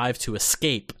the 5 to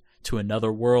escape to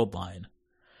another world line.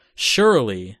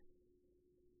 Surely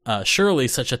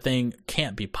such a thing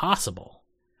can't be possible.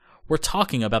 We're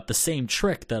talking about the same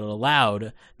trick that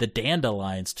allowed the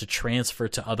Dandelions to transfer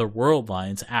to other world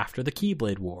lines after the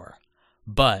Keyblade War.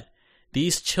 But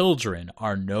these children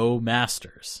are no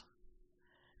masters.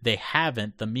 They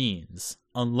haven't the means,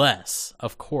 unless,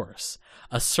 of course,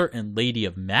 a certain lady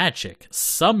of magic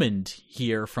summoned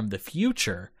here from the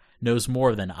future knows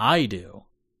more than I do.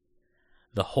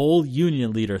 The whole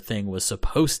Union Leader thing was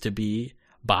supposed to be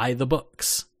by the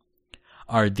books.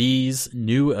 Are these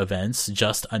new events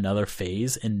just another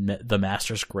phase in the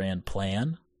Master's grand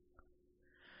plan?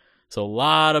 So a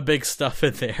lot of big stuff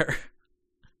in there.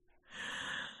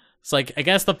 It's like, I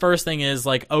guess the first thing is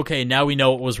like, okay, now we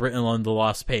know what was written on the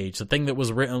Lost Page. The thing that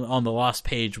was written on the Lost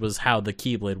Page was how the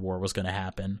Keyblade War was going to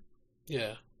happen.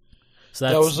 Yeah. So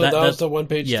that was the one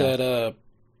page that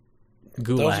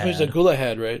Gula that was the page that Gula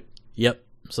had, right? Yep.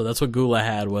 So that's what Gula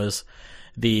had, was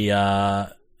the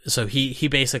so he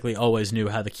basically always knew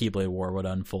how the Keyblade War would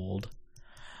unfold.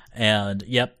 And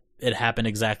yep, it happened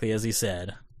exactly as he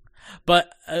said.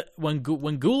 But when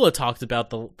Gula talked about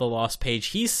the Lost Page,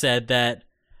 he said that,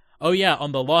 oh yeah,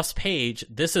 on the Lost Page,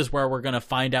 this is where we're going to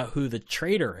find out who the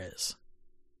traitor is.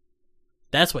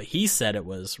 That's what he said it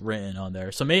was written on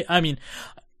there. So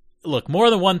look, more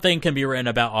than one thing can be written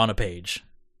about on a page.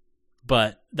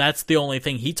 But that's the only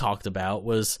thing he talked about,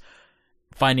 was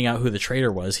finding out who the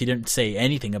traitor was. He didn't say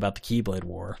anything about the Keyblade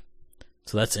War.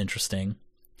 So that's interesting.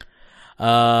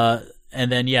 And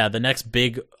then, yeah, the next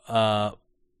big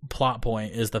plot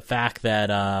point is the fact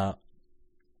that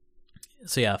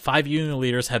 5 Union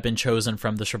leaders have been chosen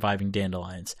from the surviving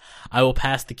Dandelions. I will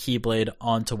pass the Keyblade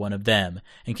on to one of them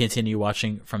and continue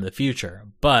watching from the future.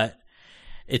 But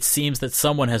it seems that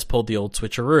someone has pulled the old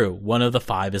switcheroo. One of the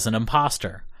 5 is an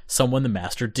imposter. Someone the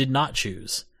master did not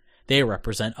choose. They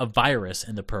represent a virus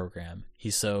in the program he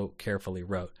so carefully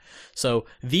wrote. So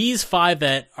these 5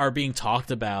 that are being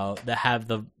talked about that have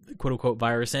the quote-unquote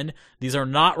virus in, these are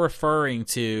not referring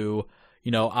to,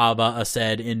 Abba,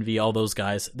 Aced, Envy, all those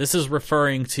guys. This is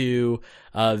referring to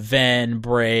Ven,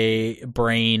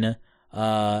 Brain,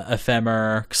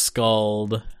 Ephemer,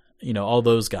 Skuld, all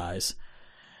those guys.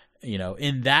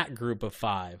 In that group of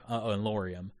 5, and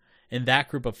Laurium. In that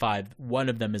group of 5, one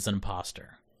of them is an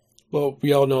imposter. Well,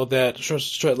 we all know that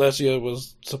Stratlesia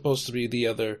was supposed to be the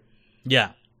other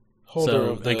Yeah. holder So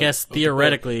of the, I guess of the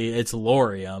theoretically it's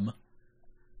Lorium,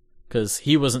 because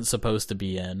he wasn't supposed to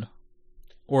be in,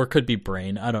 or it could be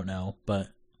Brain. I don't know, but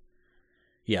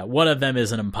yeah, one of them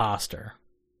is an imposter,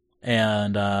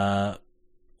 and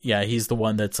yeah, he's the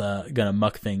one that's gonna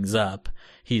muck things up.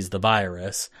 He's the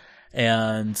virus,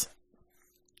 and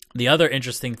the other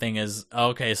interesting thing is,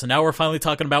 okay, so now we're finally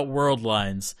talking about world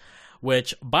lines,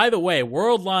 which, by the way,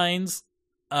 world lines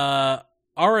are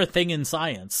a thing in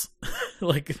science.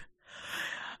 Like,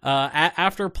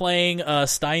 after playing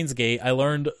Steins Gate, I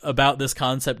learned about this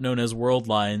concept known as world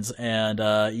lines, and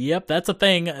yep, that's a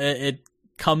thing. It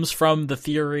comes from the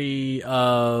theory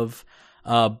of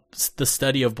the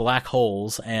study of black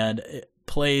holes, and it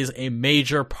plays a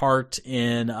major part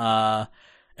in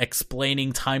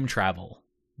explaining time travel.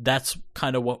 That's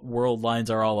kind of what world lines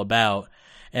are all about.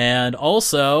 And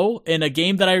also, in a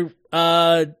game that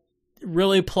I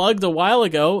really plugged a while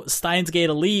ago, Steins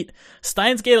Gate Elite.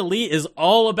 Steins Gate Elite is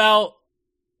all about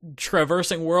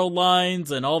traversing world lines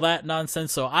and all that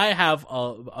nonsense. So I have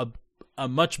a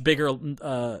much bigger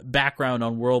background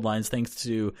on world lines thanks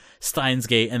to Steins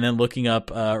Gate, and then looking up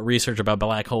research about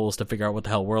black holes to figure out what the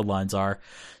hell world lines are.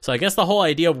 So I guess the whole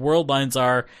idea of world lines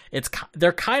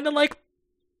they're kind of like,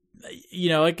 you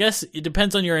know, I guess it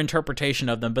depends on your interpretation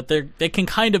of them, but they can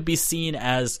kind of be seen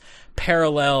as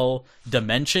parallel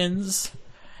dimensions,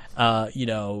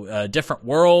 different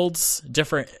worlds,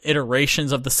 different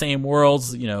iterations of the same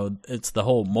worlds. You know, it's the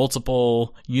whole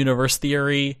multiple universe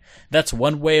theory. That's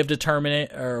one way of determining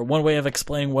it, or one way of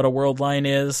explaining what a world line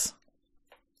is.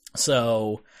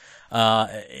 So,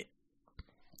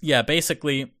 yeah,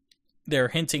 basically they're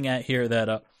hinting at here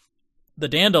that, the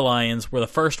Dandelions were the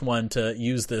first one to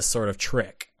use this sort of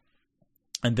trick.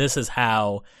 And this is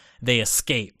how they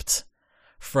escaped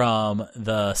from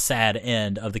the sad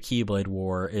end of the Keyblade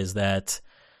War, is that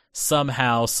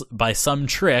somehow, by some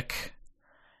trick,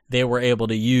 they were able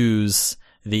to use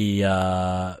the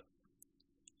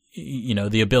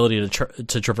ability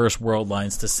to traverse world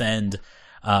lines to send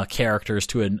characters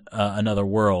to another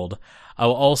world. I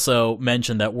will also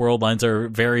mention that world lines are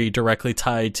very directly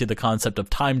tied to the concept of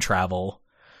time travel.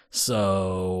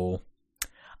 So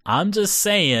I'm just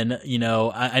saying, you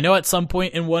know, I know at some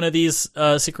point in one of these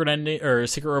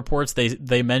secret reports,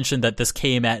 they mentioned that this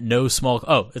came at no small.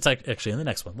 Oh, it's actually in the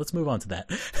next one. Let's move on to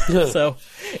that. So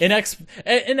in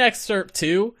excerpt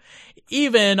 2,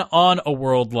 even on a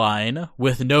world line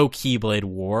with no Keyblade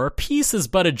War, peace is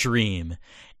but a dream.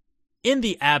 In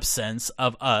the absence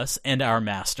of us and our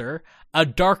master, a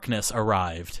darkness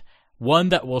arrived, one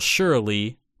that will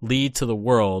surely lead to the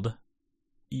world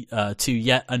to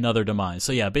yet another demise.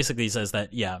 So yeah, basically he says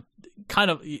that, yeah,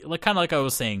 kind of like I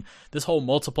was saying, this whole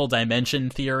multiple dimension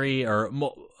theory, or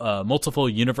multiple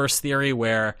universe theory,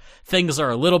 where things are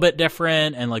a little bit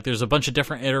different, and like there's a bunch of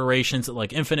different iterations,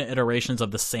 like infinite iterations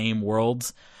of the same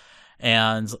worlds.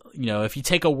 And, you know, if you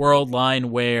take a world line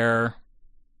where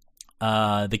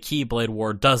the Keyblade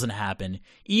War doesn't happen,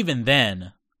 even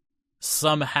then,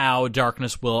 somehow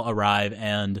darkness will arrive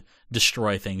and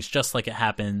destroy things, just like it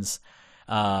happens,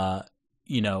 in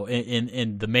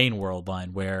the main world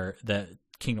line where the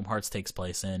Kingdom Hearts takes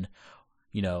place in.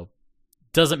 You know,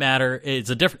 doesn't matter.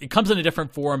 It comes in a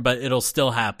different form, but it'll still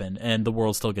happen, and the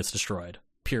world still gets destroyed.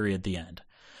 Period. The end.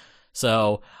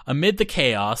 So, amid the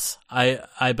chaos,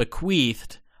 I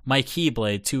bequeathed my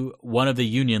Keyblade to one of the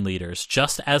Union leaders,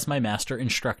 just as my master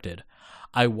instructed.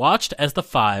 I watched as the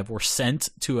 5 were sent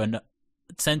to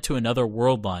another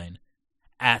world line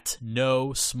at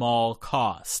no small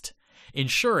cost,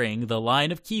 ensuring the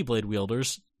line of Keyblade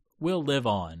wielders will live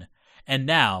on. And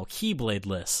now,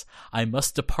 Keybladeless, I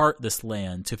must depart this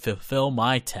land to fulfill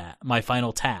my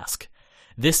final task.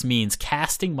 This means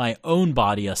casting my own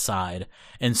body aside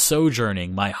and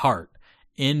sojourning my heart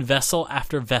in vessel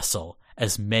after vessel,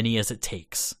 as many as it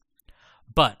takes.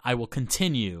 But I will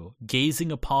continue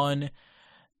gazing upon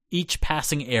each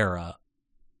passing era,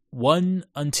 one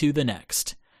unto the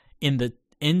next.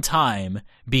 In time,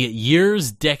 be it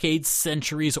years, decades,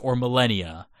 centuries, or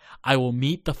millennia, I will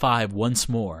meet the 5 once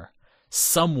more.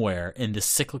 Somewhere in the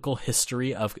cyclical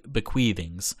history of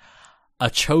bequeathings, a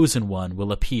chosen one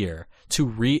will appear to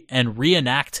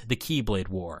reenact the Keyblade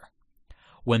War.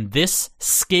 When this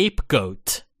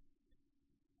scapegoat,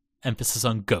 emphasis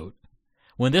on goat,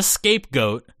 when this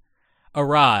scapegoat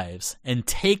arrives and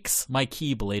takes my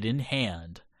Keyblade in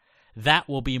hand, that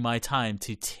will be my time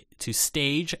to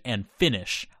stage and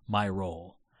finish my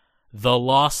role. The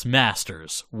Lost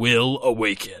Masters will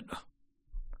awaken,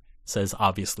 says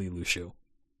obviously Lushu.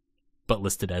 but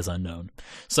listed as unknown.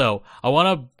 So I want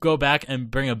to go back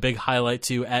and bring a big highlight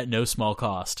to At No Small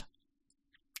Cost.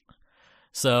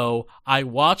 So I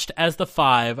watched as the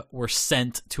 5 were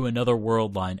sent to another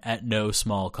world line at no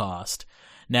small cost.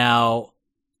 Now,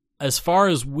 as far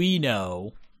as we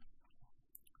know,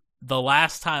 the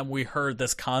last time we heard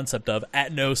this concept of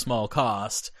at no small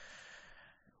cost,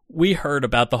 we heard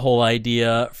about the whole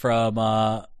idea from,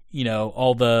 from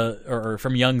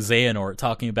young Xehanort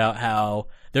talking about how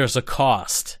there's a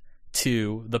cost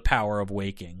to the power of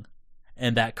waking.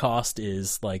 And that cost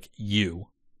is like you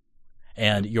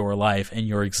and your life and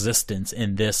your existence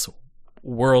in this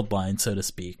world line, so to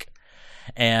speak.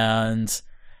 And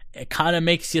it kind of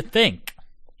makes you think.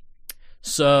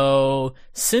 So,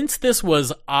 since this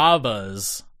was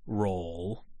Ava's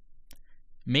role,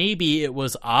 maybe it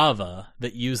was Ava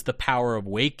that used the power of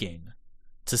waking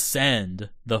to send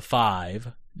the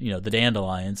 5, the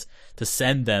Dandelions, to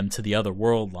send them to the other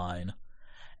world line.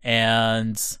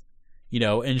 And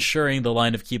ensuring the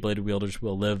line of Keyblade wielders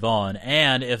will live on.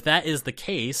 And if that is the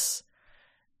case,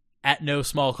 at no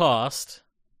small cost,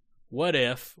 what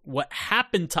if what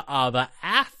happened to Ava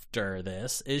after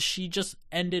this is she just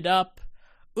ended up,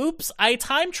 oops, I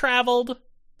time traveled.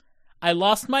 I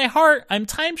lost my heart. I'm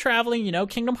time traveling,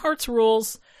 Kingdom Hearts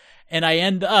rules. And I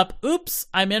end up, oops,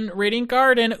 I'm in Radiant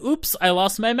Garden. Oops, I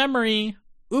lost my memory.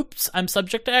 Oops, I'm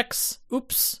Subject X.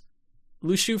 Oops.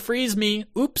 Lushu frees me.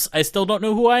 Oops, I still don't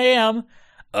know who I am.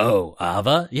 Oh,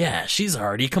 Ava? Yeah, she's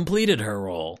already completed her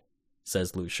role,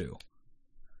 says Lushu.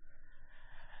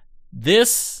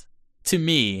 This, to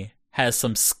me, has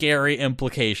some scary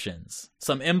implications.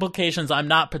 Some implications I'm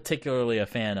not particularly a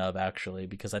fan of, actually,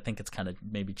 because I think it's kind of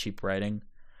maybe cheap writing.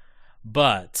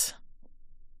 But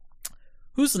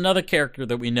who's another character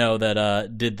that we know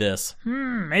that did this?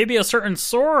 Maybe a certain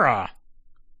Sora.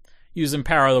 Using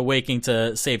Power of the Waking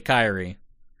to save Kairi.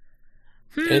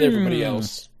 And everybody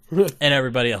else. And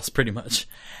everybody else, pretty much.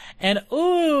 And,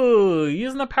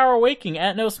 using the Power of Waking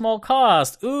at no small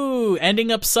cost. Ending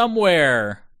up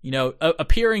somewhere.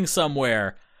 Appearing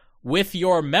somewhere. With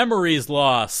your memories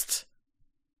lost.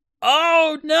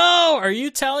 Oh, no! Are you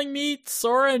telling me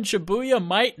Sora and Shibuya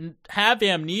might have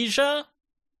amnesia?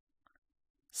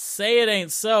 Say it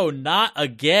ain't so. Not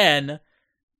again.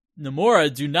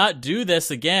 Nomura, do not do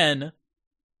this again.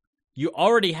 You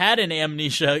already had an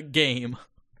amnesia game.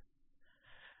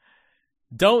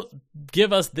 Don't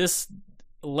give us this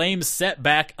lame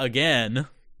setback again.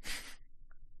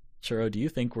 Churro, do you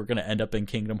think we're going to end up in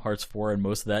Kingdom Hearts 4 and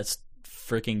most of that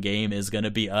freaking game is going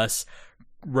to be us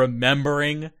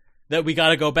remembering that we got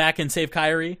to go back and save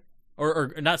Kairi?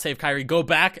 Or not save Kairi, go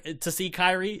back to see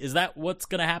Kairi? Is that what's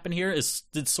going to happen here?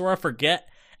 Did Sora forget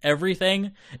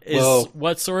everything?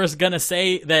 What Sora's gonna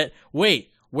say that,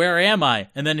 wait, where am I?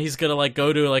 And then he's gonna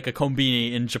go to a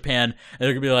kombini in Japan and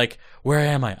they're gonna be like, where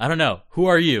am I? I don't know. Who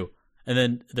are you? And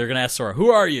then they're gonna ask Sora, who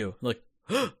are you? Like,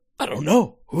 I don't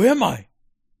know. Who am I?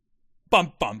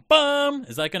 Bum bum bum.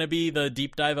 Is that gonna be the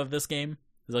deep dive of this game?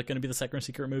 Is that gonna be the second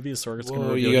secret movie? Is Sora's gonna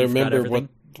reveal you gotta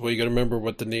remember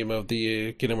what the name of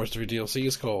the Kingdom Hearts 3 DLC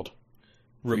is called.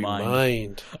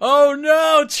 Remind. Oh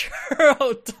no,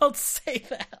 Churro, don't say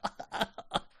that.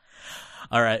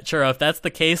 All right, Churro, if that's the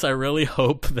case, I really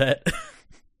hope that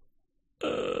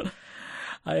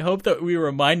we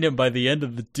remind him by the end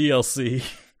of the DLC.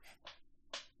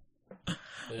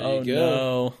 There you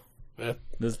go. No.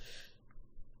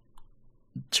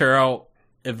 Churro,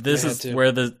 if this is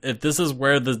where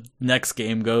the next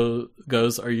game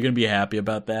goes, are you going to be happy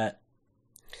about that?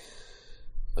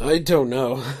 I don't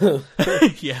know.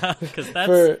 Yeah, because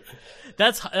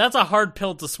that's a hard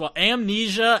pill to swallow.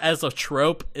 Amnesia as a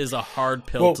trope is a hard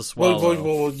pill to swallow.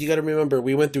 Well, you got to remember,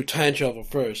 we went through time travel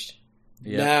first.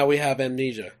 Yep. Now we have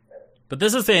amnesia. But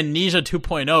this is Amnesia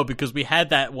 2.0 because we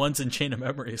had that once in Chain of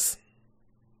Memories.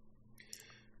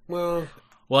 Well,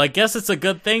 I guess it's a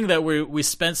good thing that we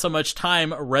spent so much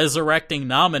time resurrecting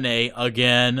Naminé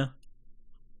again.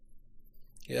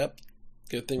 Yep.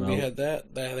 Good thing we had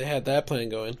that. They had that plan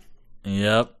going.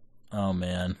 Yep. Oh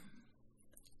man.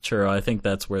 Churro, I think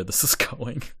that's where this is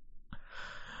going.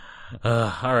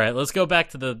 All right, let's go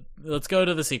to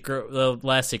the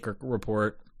last secret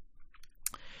report.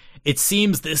 It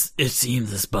seems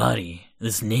this body,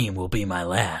 this name will be my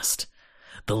last.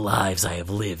 The lives I have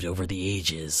lived over the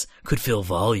ages could fill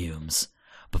volumes,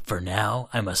 but for now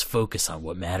I must focus on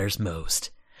what matters most.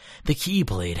 The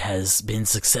Keyblade has been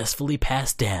successfully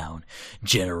passed down,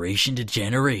 generation to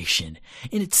generation,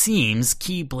 and it seems a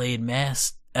Keyblade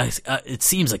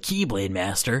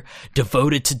master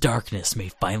devoted to darkness may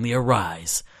finally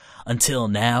arise. Until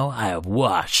now, I have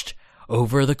watched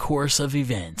over the course of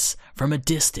events from a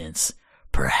distance,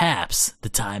 perhaps the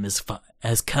time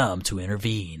has come to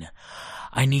intervene.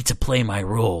 I need to play my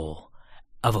role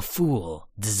of a fool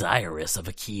desirous of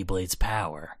a Keyblade's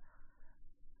power.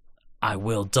 I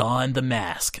will don the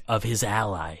mask of his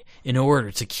ally in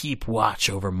order to keep watch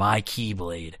over my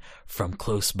Keyblade from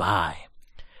close by.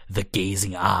 The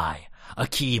Gazing Eye, a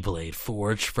Keyblade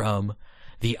forged from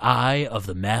the eye of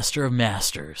the Master of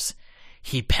Masters.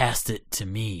 He passed it to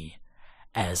me,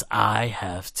 as I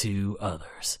have to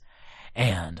others,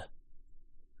 and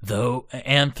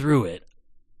through it,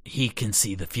 he can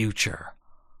see the future.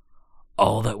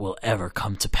 All that will ever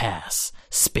come to pass,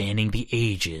 spanning the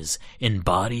ages, in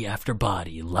body after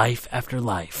body, life after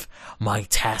life, my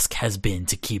task has been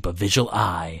to keep a vigil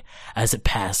eye as it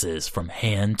passes from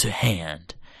hand to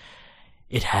hand.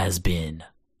 It has been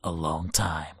a long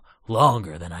time,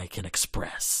 longer than I can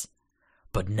express.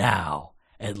 But now,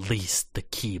 at least the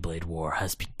Keyblade War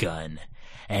has begun,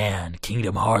 and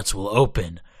Kingdom Hearts will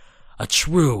open, a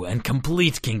true and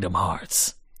complete Kingdom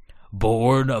Hearts.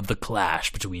 Born of the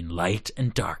clash between light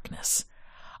and darkness,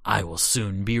 I will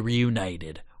soon be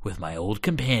reunited with my old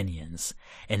companions,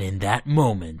 and in that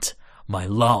moment, my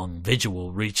long vigil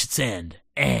will reach its end,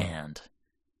 and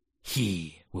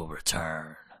he will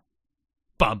return.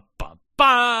 Bum, bum,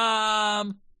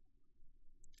 bum!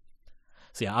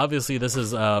 So yeah, obviously this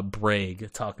is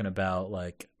Braig talking about,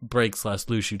 like,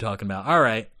 Braig/Luxu talking about, all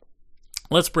right,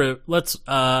 let's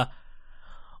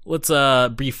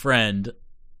befriend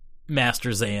Master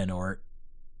Xehanort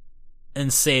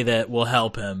and say that we'll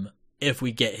help him if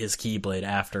we get his Keyblade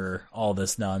after all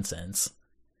this nonsense,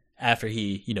 after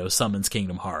he, summons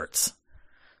Kingdom Hearts.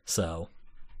 So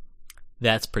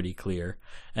that's pretty clear.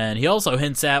 And he also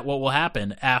hints at what will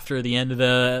happen after the end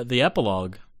of the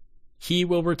epilogue. He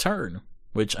will return,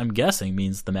 which I'm guessing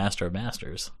means the Master of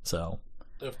Masters. So,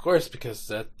 of course, because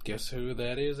guess who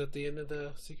that is at the end of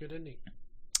the secret ending?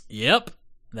 Yep.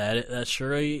 That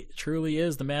truly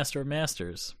is the Master of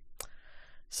Masters.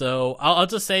 So I'll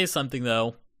just say something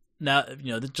though. Now,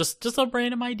 just a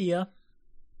random idea.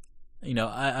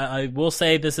 I will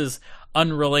say this is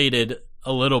unrelated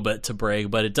a little bit to Braig,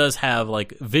 but it does have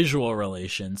like visual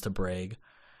relations to Braig.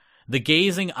 The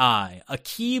Gazing Eye, a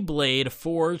Keyblade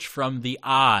forged from the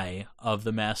eye of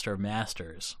the Master of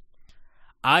Masters.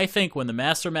 I think when the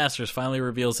Master of Masters finally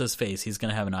reveals his face, he's going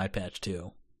to have an eye patch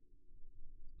too.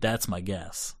 That's my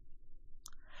guess.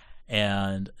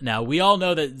 And now we all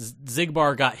know that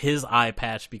Xigbar got his eye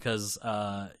patch because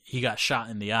he got shot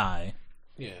in the eye.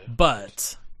 Yeah.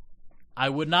 But I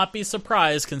would not be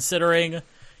surprised considering,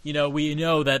 we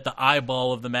know that the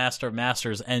eyeball of the Master of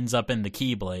Masters ends up in the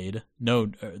Keyblade,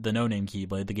 the no-name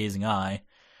Keyblade, the Gazing Eye.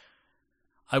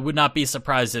 I would not be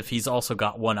surprised if he's also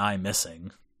got one eye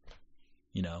missing.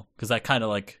 Because that kind of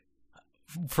like,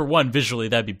 for one, visually,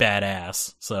 that'd be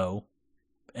badass. So...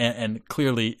 And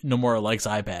clearly Nomura likes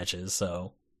eye patches,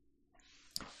 so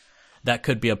that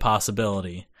could be a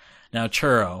possibility. Now,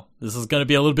 Churro, this is going to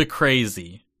be a little bit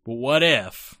crazy, but what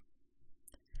if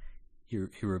he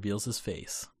reveals his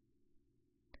face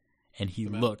and he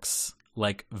looks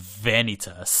like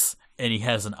Vanitas and he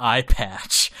has an eye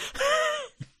patch,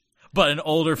 but an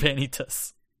older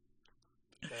Vanitas?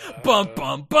 Bum,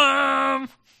 bum, bum!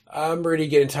 I'm really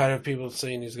getting tired of people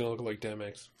saying he's going to look like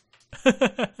Demix.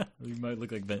 We might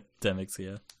look like Demix,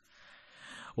 yeah.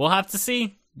 We'll have to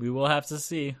see. We will have to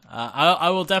see. I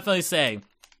will definitely say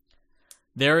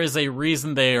there is a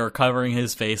reason they are covering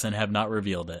his face and have not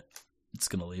revealed it. It's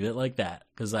gonna leave it like that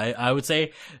because I would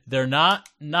say they are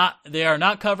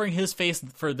not covering his face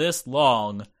for this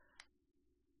long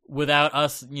without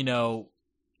us,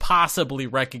 possibly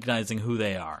recognizing who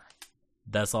they are.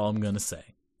 That's all I'm gonna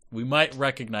say. We might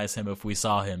recognize him if we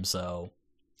saw him, so.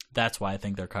 That's why I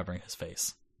think they're covering his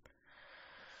face.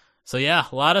 So yeah,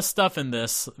 a lot of stuff in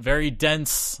this. Very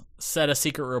dense set of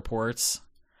secret reports.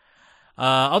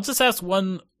 I'll just ask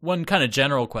one kind of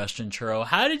general question, Churro.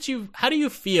 How do you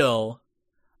feel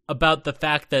about the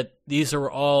fact that these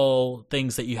are all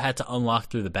things that you had to unlock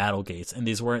through the battle gates, and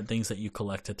these weren't things that you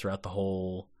collected throughout the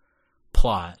whole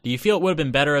plot? Do you feel it would have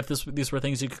been better if these were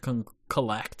things you could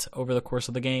collect over the course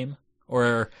of the game?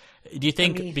 Or do you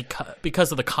think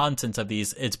because of the content of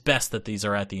these, it's best that these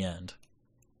are at the end?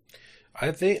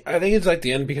 I think it's like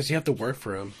the end because you have to work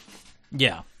for them.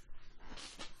 Yeah.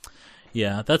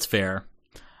 Yeah, that's fair.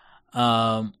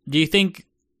 Do you think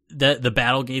that the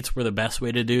battle gates were the best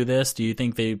way to do this? Do you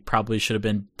think they probably should have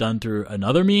been done through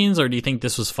another means, or do you think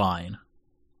this was fine?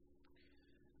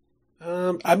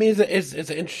 It's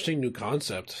an interesting new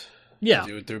concept. Yeah,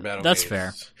 do it through battle that's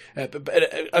games. Fair.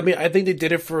 But I think they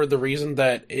did it for the reason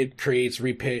that it creates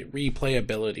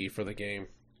replayability for the game.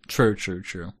 True.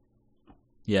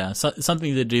 Yeah,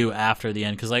 something to do after the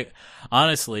end. Because, like,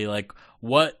 honestly, like,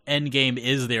 what end game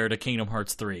is there to Kingdom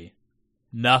Hearts 3?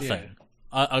 Nothing.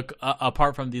 Yeah.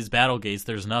 Apart from these battle gates,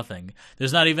 there's nothing.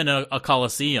 There's not even a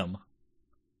Colosseum.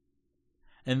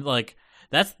 And, like,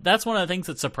 that's one of the things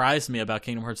that surprised me about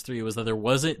Kingdom Hearts 3 was that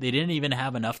they didn't even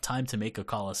have enough time to make a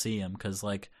Colosseum. Because,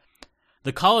 like,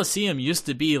 the Colosseum used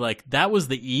to be, like, that was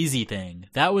the easy thing.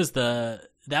 That was the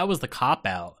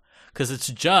cop-out. Because it's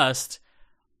just...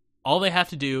 all they have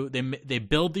to do, they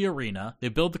build the arena, they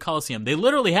build the Colosseum. They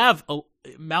literally have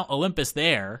Mount Olympus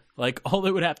there. Like, all they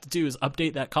would have to do is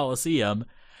update that Colosseum,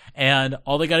 and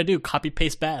all they got to do,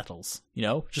 copy-paste battles. You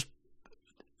know, just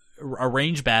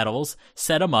arrange battles,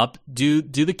 set them up, do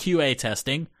the QA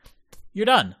testing. You're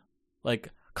done. Like,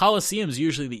 Colosseum's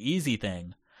usually the easy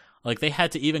thing. Like, they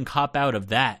had to even cop out of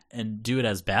that and do it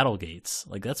as battle gates.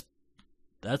 Like,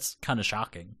 that's kind of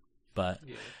shocking. But...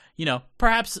 yeah. You know,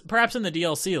 perhaps in the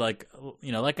DLC, like,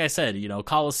 you know, like I said, you know,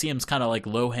 Colosseum's kind of like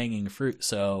low-hanging fruit.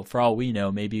 So for all we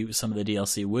know, maybe some of the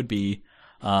DLC would be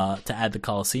to add the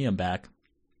Colosseum back.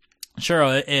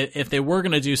 Sure, if they were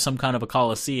going to do some kind of a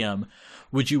Colosseum,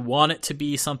 would you want it to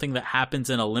be something that happens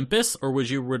in Olympus, or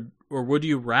would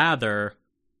you rather,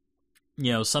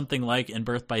 you know, something like in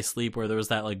Birth by Sleep where there was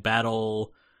that like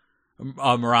battle,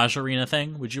 a Mirage Arena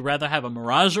thing? Would you rather have a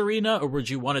Mirage Arena, or would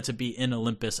you want it to be in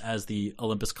Olympus as the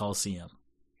Olympus Coliseum?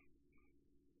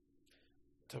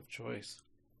 Tough choice.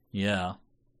 Yeah,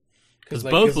 because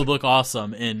both would look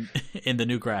awesome in the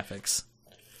new graphics.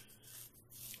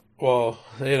 Well,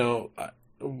 you know,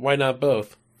 why not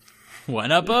both? Why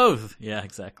not both? Yeah,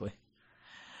 exactly.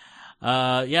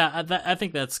 Yeah, I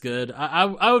think that's good.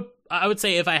 I would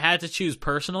say if I had to choose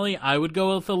personally, I would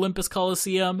go with Olympus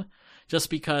Coliseum. Just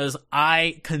because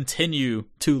I continue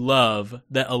to love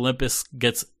that Olympus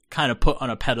gets kind of put on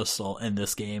a pedestal in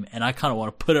this game, and I kind of want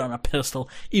to put it on a pedestal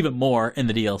even more in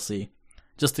the DLC.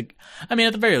 At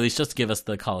the very least, just to give us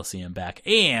the Colosseum back.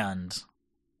 And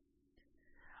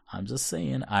I'm just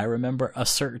saying, I remember a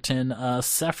certain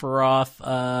Sephiroth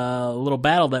little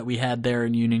battle that we had there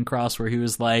in Union Cross where he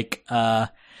was like,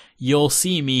 "You'll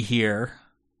see me here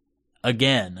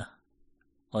again."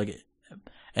 Like,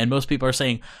 and most people are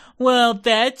saying, well,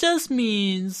 that just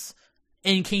means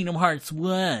in Kingdom Hearts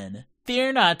 1,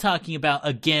 they're not talking about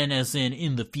again as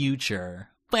in the future.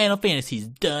 Final Fantasy's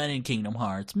done in Kingdom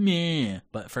Hearts, meh.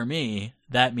 But for me,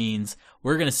 that means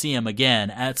we're going to see him again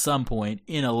at some point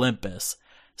in Olympus.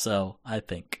 So I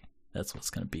think that's what's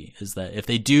going to be, is that if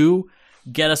they do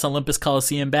get us Olympus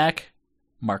Coliseum back,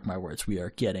 mark my words, we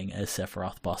are getting a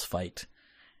Sephiroth boss fight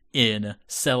in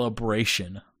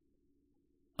celebration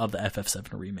of the FF7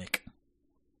 remake.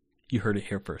 You heard it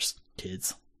here first,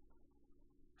 kids.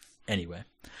 Anyway,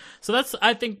 so that's,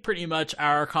 I think, pretty much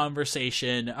our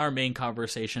main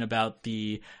conversation about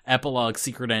the epilogue,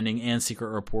 secret ending, and secret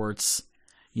reports,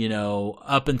 you know,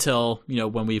 up until, you know,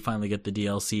 when we finally get the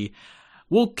DLC.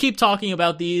 We'll keep talking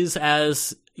about these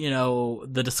as, you know,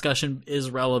 the discussion is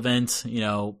relevant. You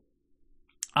know,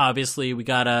 obviously we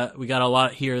got a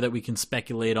lot here that we can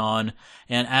speculate on,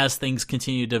 and as things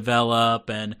continue to develop,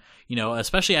 and, you know,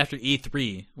 especially after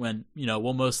E3, when, you know,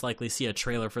 we'll most likely see a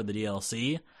trailer for the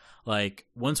DLC. Like,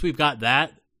 once we've got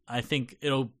that, I think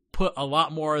it'll put a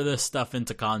lot more of this stuff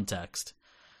into context.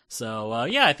 So,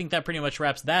 yeah, I think that pretty much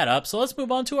wraps that up. So let's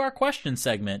move on to our question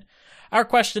segment. Our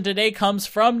question today comes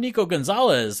from Nico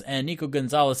Gonzalez, and Nico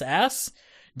Gonzalez asks,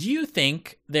 do you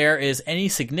think there is any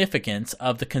significance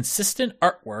of the consistent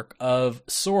artwork of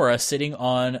Sora sitting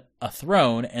on a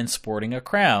throne and sporting a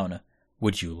crown?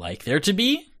 Would you like there to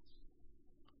be?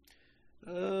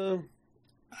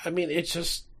 I mean,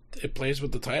 it plays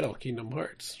with the title, Kingdom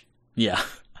Hearts. Yeah,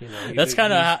 you know, that's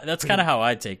kind of how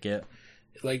I take it.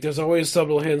 Like, there's always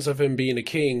subtle hints of him being a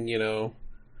king, you know,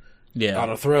 on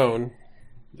a throne.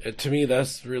 To me,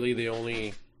 that's really the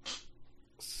only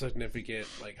significant,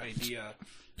 like, idea.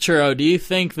 Churro, do you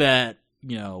think that,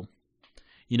 you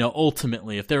know,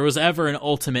 ultimately, if there was ever an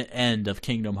ultimate end of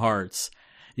Kingdom Hearts,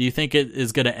 do you think it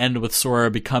is going to end with Sora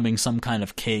becoming some kind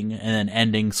of king and then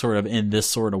ending sort of in this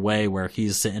sort of way where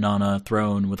he's sitting on a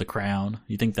throne with a crown?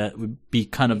 You think that would be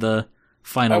kind of the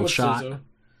final shot? Say so.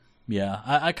 Yeah,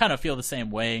 I kind of feel the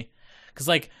same way. Because,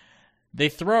 like, they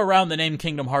throw around the name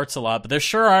Kingdom Hearts a lot, but there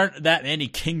sure aren't that many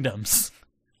kingdoms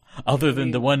other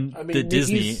than the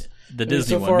Disney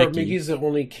so one. far, Mickey's the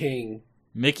only king.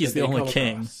 Mickey's the only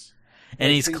king. Across.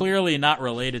 And he's clearly not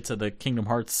related to the Kingdom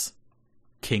Hearts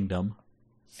kingdom.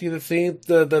 See,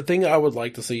 the thing I would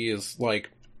like to see is,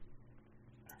 like,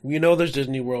 we know there's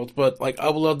Disney worlds, but, like, I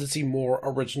would love to see more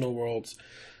original worlds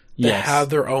that have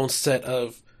their own set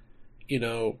of, you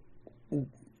know,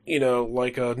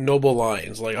 like noble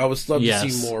lines. Like I would love to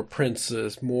see more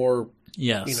princes, more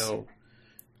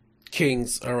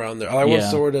kings around there. I want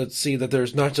sort of see that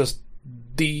there's not just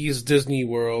these Disney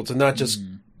worlds and not just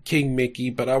King Mickey,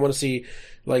 but I want to see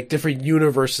like different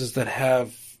universes that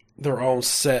have their own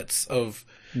sets of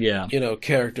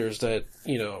characters that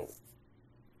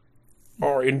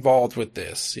are involved with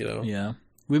this.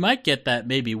 We might get that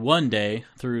maybe one day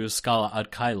through Scala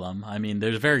ad Caelum. I mean,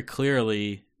 there's very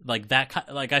clearly like that.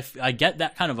 Like I get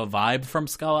that kind of a vibe from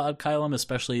Scala ad Caelum,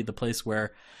 especially the place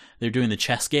where they're doing the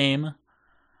chess game,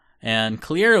 and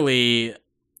clearly,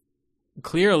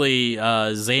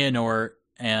 Xehanort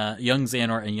and young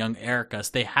Xehanort and young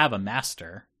Eraqus, they have a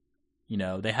master.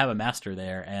 They have a master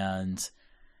there, and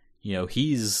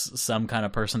he's some kind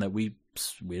of person that we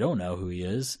don't know who he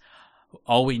is.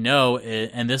 All we know,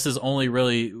 and this is only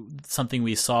really something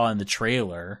we saw in the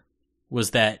trailer,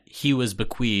 was that he was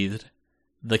bequeathed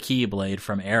the Keyblade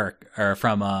from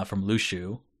from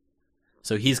Lushu.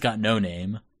 So he's got no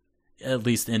name, at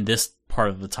least in this part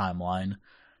of the timeline.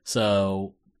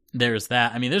 So there's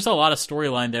that. I mean, there's a lot of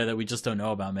storyline there that we just don't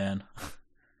know about, man.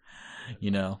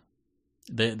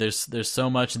 There's so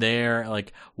much there.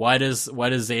 Like, why does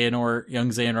Xehanort, young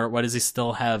Xehanort, why does he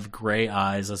still have gray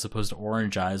eyes as opposed to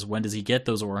orange eyes? When does he get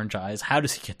those orange eyes? How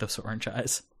does he get those orange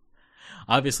eyes?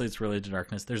 Obviously, it's related to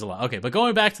darkness. There's a lot. Okay, but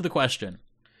going back to the question.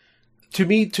 To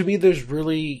me, there's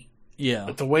really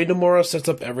the way Nomura sets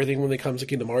up everything when it comes to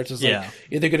Kingdom Hearts is like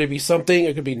either going to be something,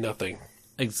 it could be nothing.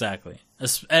 Exactly,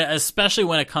 especially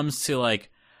when it comes to like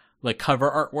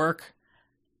cover artwork.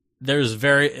 There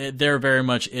very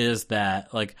much is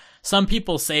that. Like, some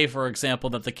people say, for example,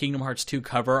 that the Kingdom Hearts 2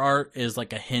 cover art is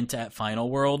like a hint at Final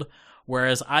World,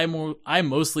 whereas I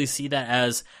mostly see that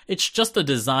as it's just a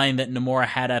design that Nomura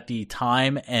had at the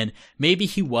time, and maybe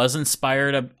he was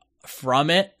inspired from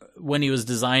it when he was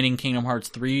designing Kingdom Hearts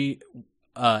 3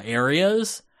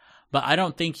 areas, but I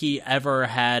don't think he ever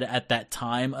had at that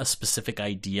time a specific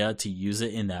idea to use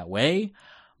it in that way.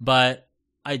 But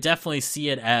I definitely see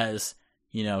it as,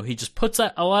 he just puts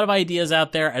a lot of ideas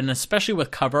out there, and especially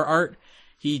with cover art,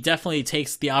 he definitely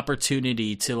takes the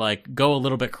opportunity to like go a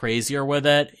little bit crazier with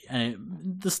it.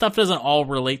 And the stuff doesn't all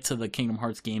relate to the Kingdom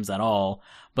Hearts games at all,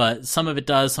 but some of it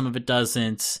does, some of it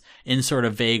doesn't, in sort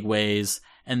of vague ways.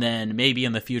 And then maybe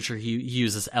in the future he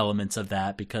uses elements of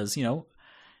that because,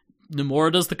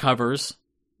 Nomura does the covers,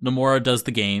 Nomura does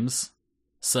the games.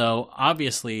 So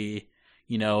obviously,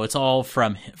 it's all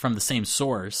from the same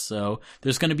source. So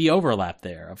there's going to be overlap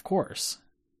there, of course.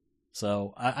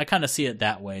 So I kind of see it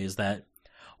that way, is that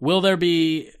will there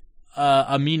be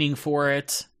a meaning for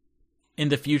it in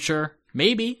the future?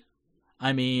 Maybe.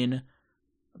 I mean,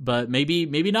 but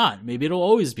maybe not. Maybe it'll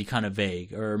always be kind of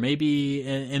vague. Or maybe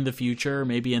in the future,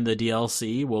 maybe in the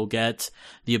DLC, we'll get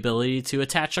the ability to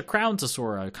attach a crown to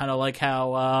Sora. Kind of like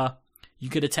how you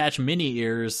could attach mini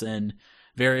ears and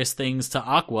various things to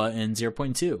Aqua in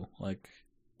 0.2. Like,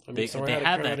 I mean, they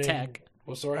have that tech.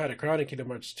 Well, Sora had a crown in Kingdom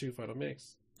Hearts 2 Final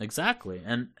Mix. Exactly.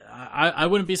 And I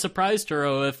wouldn't be surprised,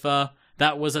 Turo, if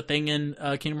that was a thing in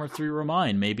Kingdom Hearts 3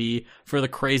 Remind. Maybe for the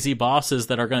crazy bosses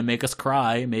that are going to make us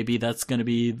cry, maybe that's going to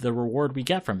be the reward we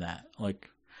get from that. Like,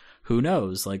 who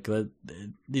knows? Like,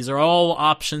 these are all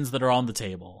options that are on the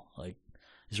table. Like,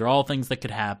 these are all things that could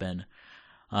happen.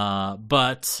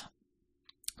 But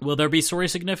will there be story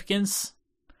significance?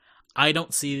 I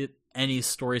don't see any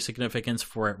story significance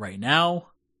for it right now.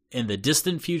 In the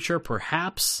distant future,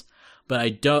 perhaps.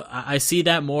 But I see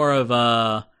that more of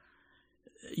I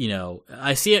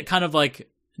see it kind of like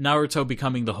Naruto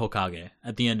becoming the Hokage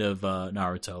at the end of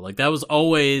Naruto. Like, that was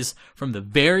always, from the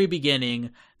very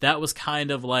beginning, that was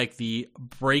kind of like the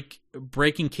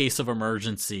breaking case of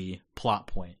emergency plot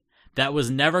point. That was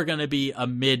never going to be a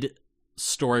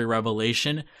mid-story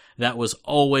revelation. That was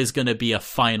always going to be a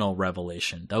final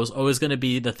revelation. That was always going to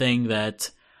be the thing that,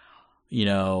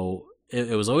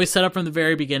 it was always set up from the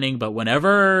very beginning, but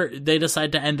whenever they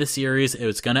decide to end the series, it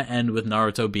was going to end with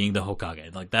Naruto being the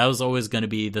Hokage. Like, that was always going to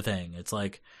be the thing. It's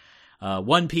like,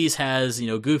 One Piece has,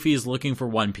 Goofy is looking for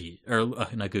One Piece, or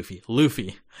not Goofy,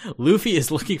 Luffy. Luffy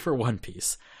is looking for One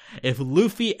Piece. If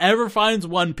Luffy ever finds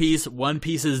One Piece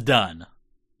is done.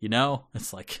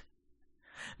 It's like,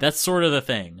 that's sort of the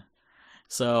thing.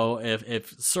 So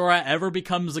if Sora ever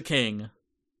becomes a king,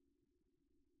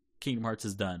 Kingdom Hearts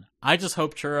is done. I just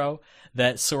hope, Churro,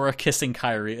 that Sora kissing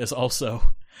Kairi is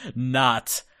also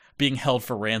not being held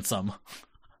for ransom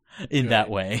in that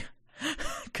way.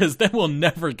 Because then we'll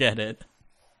never get it.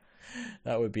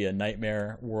 That would be a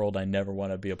nightmare world I never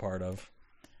want to be a part of.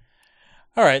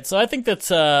 All right, so I think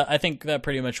that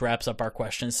pretty much wraps up our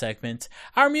question segment.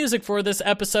 Our music for this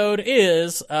episode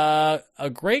is a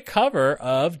great cover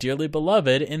of Dearly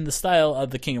Beloved in the style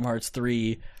of the Kingdom Hearts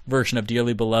 3 version of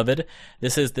Dearly Beloved.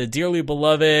 This is the Dearly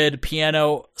Beloved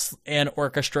piano and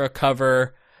orchestra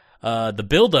cover, the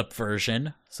build-up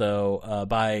version, so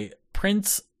by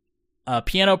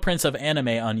Piano Prince of Anime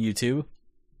on YouTube.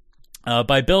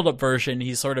 By build-up version,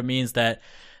 he sort of means that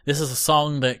this is a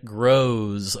song that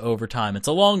grows over time. It's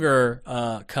a longer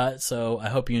cut, so I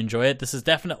hope you enjoy it. This is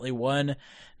definitely one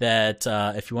that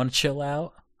if you want to chill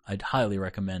out, I'd highly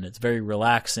recommend. It's very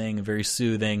relaxing, very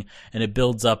soothing, and it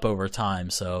builds up over time.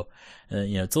 So,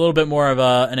 it's a little bit more of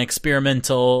an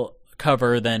experimental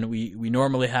cover than we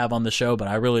normally have on the show, but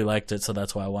I really liked it, so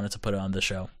that's why I wanted to put it on the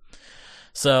show.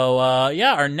 So,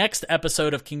 our next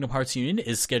episode of Kingdom Hearts Union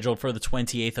is scheduled for the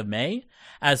 28th of May.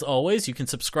 As always, you can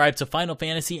subscribe to Final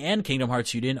Fantasy and Kingdom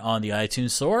Hearts Union on the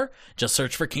iTunes Store. Just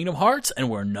search for Kingdom Hearts,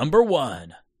 and we're number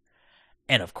 1.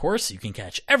 And of course, you can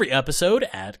catch every episode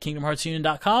at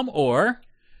KingdomHeartsUnion.com or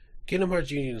Kingdom Hearts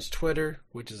Union's Twitter,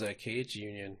 which is at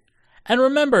KHUnion. And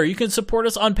remember, you can support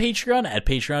us on Patreon at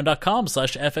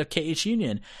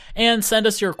patreon.com/FFKHUnion and send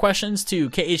us your questions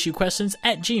to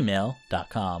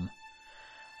khuquestions@gmail.com.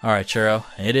 All right, Churro,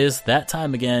 it is that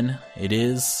time again. It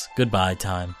is goodbye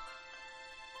time.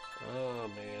 Oh,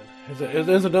 man.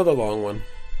 There's another long one.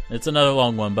 It's another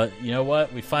long one, but you know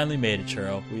what? We finally made it,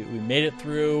 Churro. We made it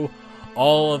through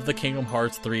all of the Kingdom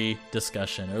Hearts 3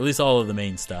 discussion, or at least all of the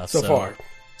main stuff. So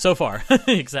far.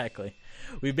 Exactly.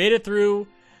 We made it through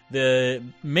the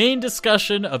main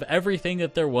discussion of everything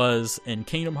that there was in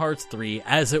Kingdom Hearts 3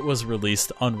 as it was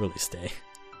released on release day.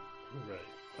 Right.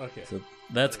 Okay. So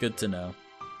that's good to know.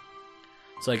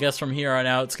 So I guess from here on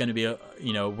out, it's going to be,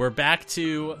 we're back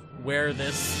to where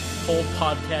this whole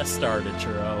podcast started,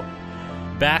 Churro.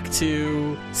 Back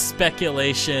to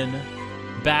speculation,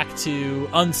 back to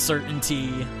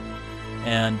uncertainty,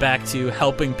 and back to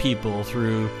helping people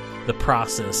through the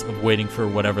process of waiting for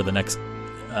whatever the next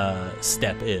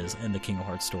step is in the Kingdom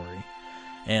Hearts story.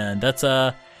 And that's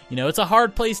it's a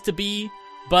hard place to be,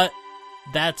 but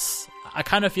I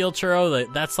kind of feel,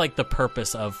 Churro, that's like the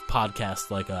purpose of podcasts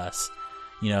like us.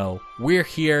 We're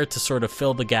here to sort of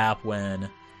fill the gap when,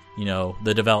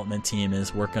 the development team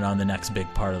is working on the next big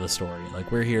part of the story.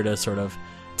 Like, we're here to sort of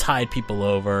tide people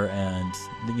over, and,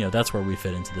 that's where we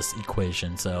fit into this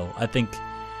equation. So I think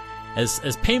as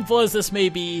painful as this may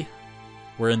be,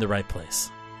 we're in the right place.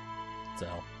 So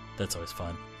that's always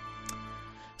fun.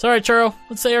 So, all right, Churro,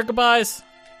 let's say our goodbyes.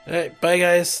 All right, bye,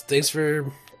 guys. Thanks for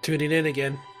tuning in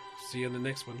again. See you in the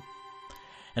next one.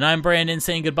 And I'm Brandon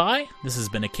saying goodbye. This has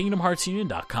been a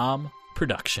KingdomHeartsUnion.com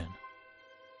production.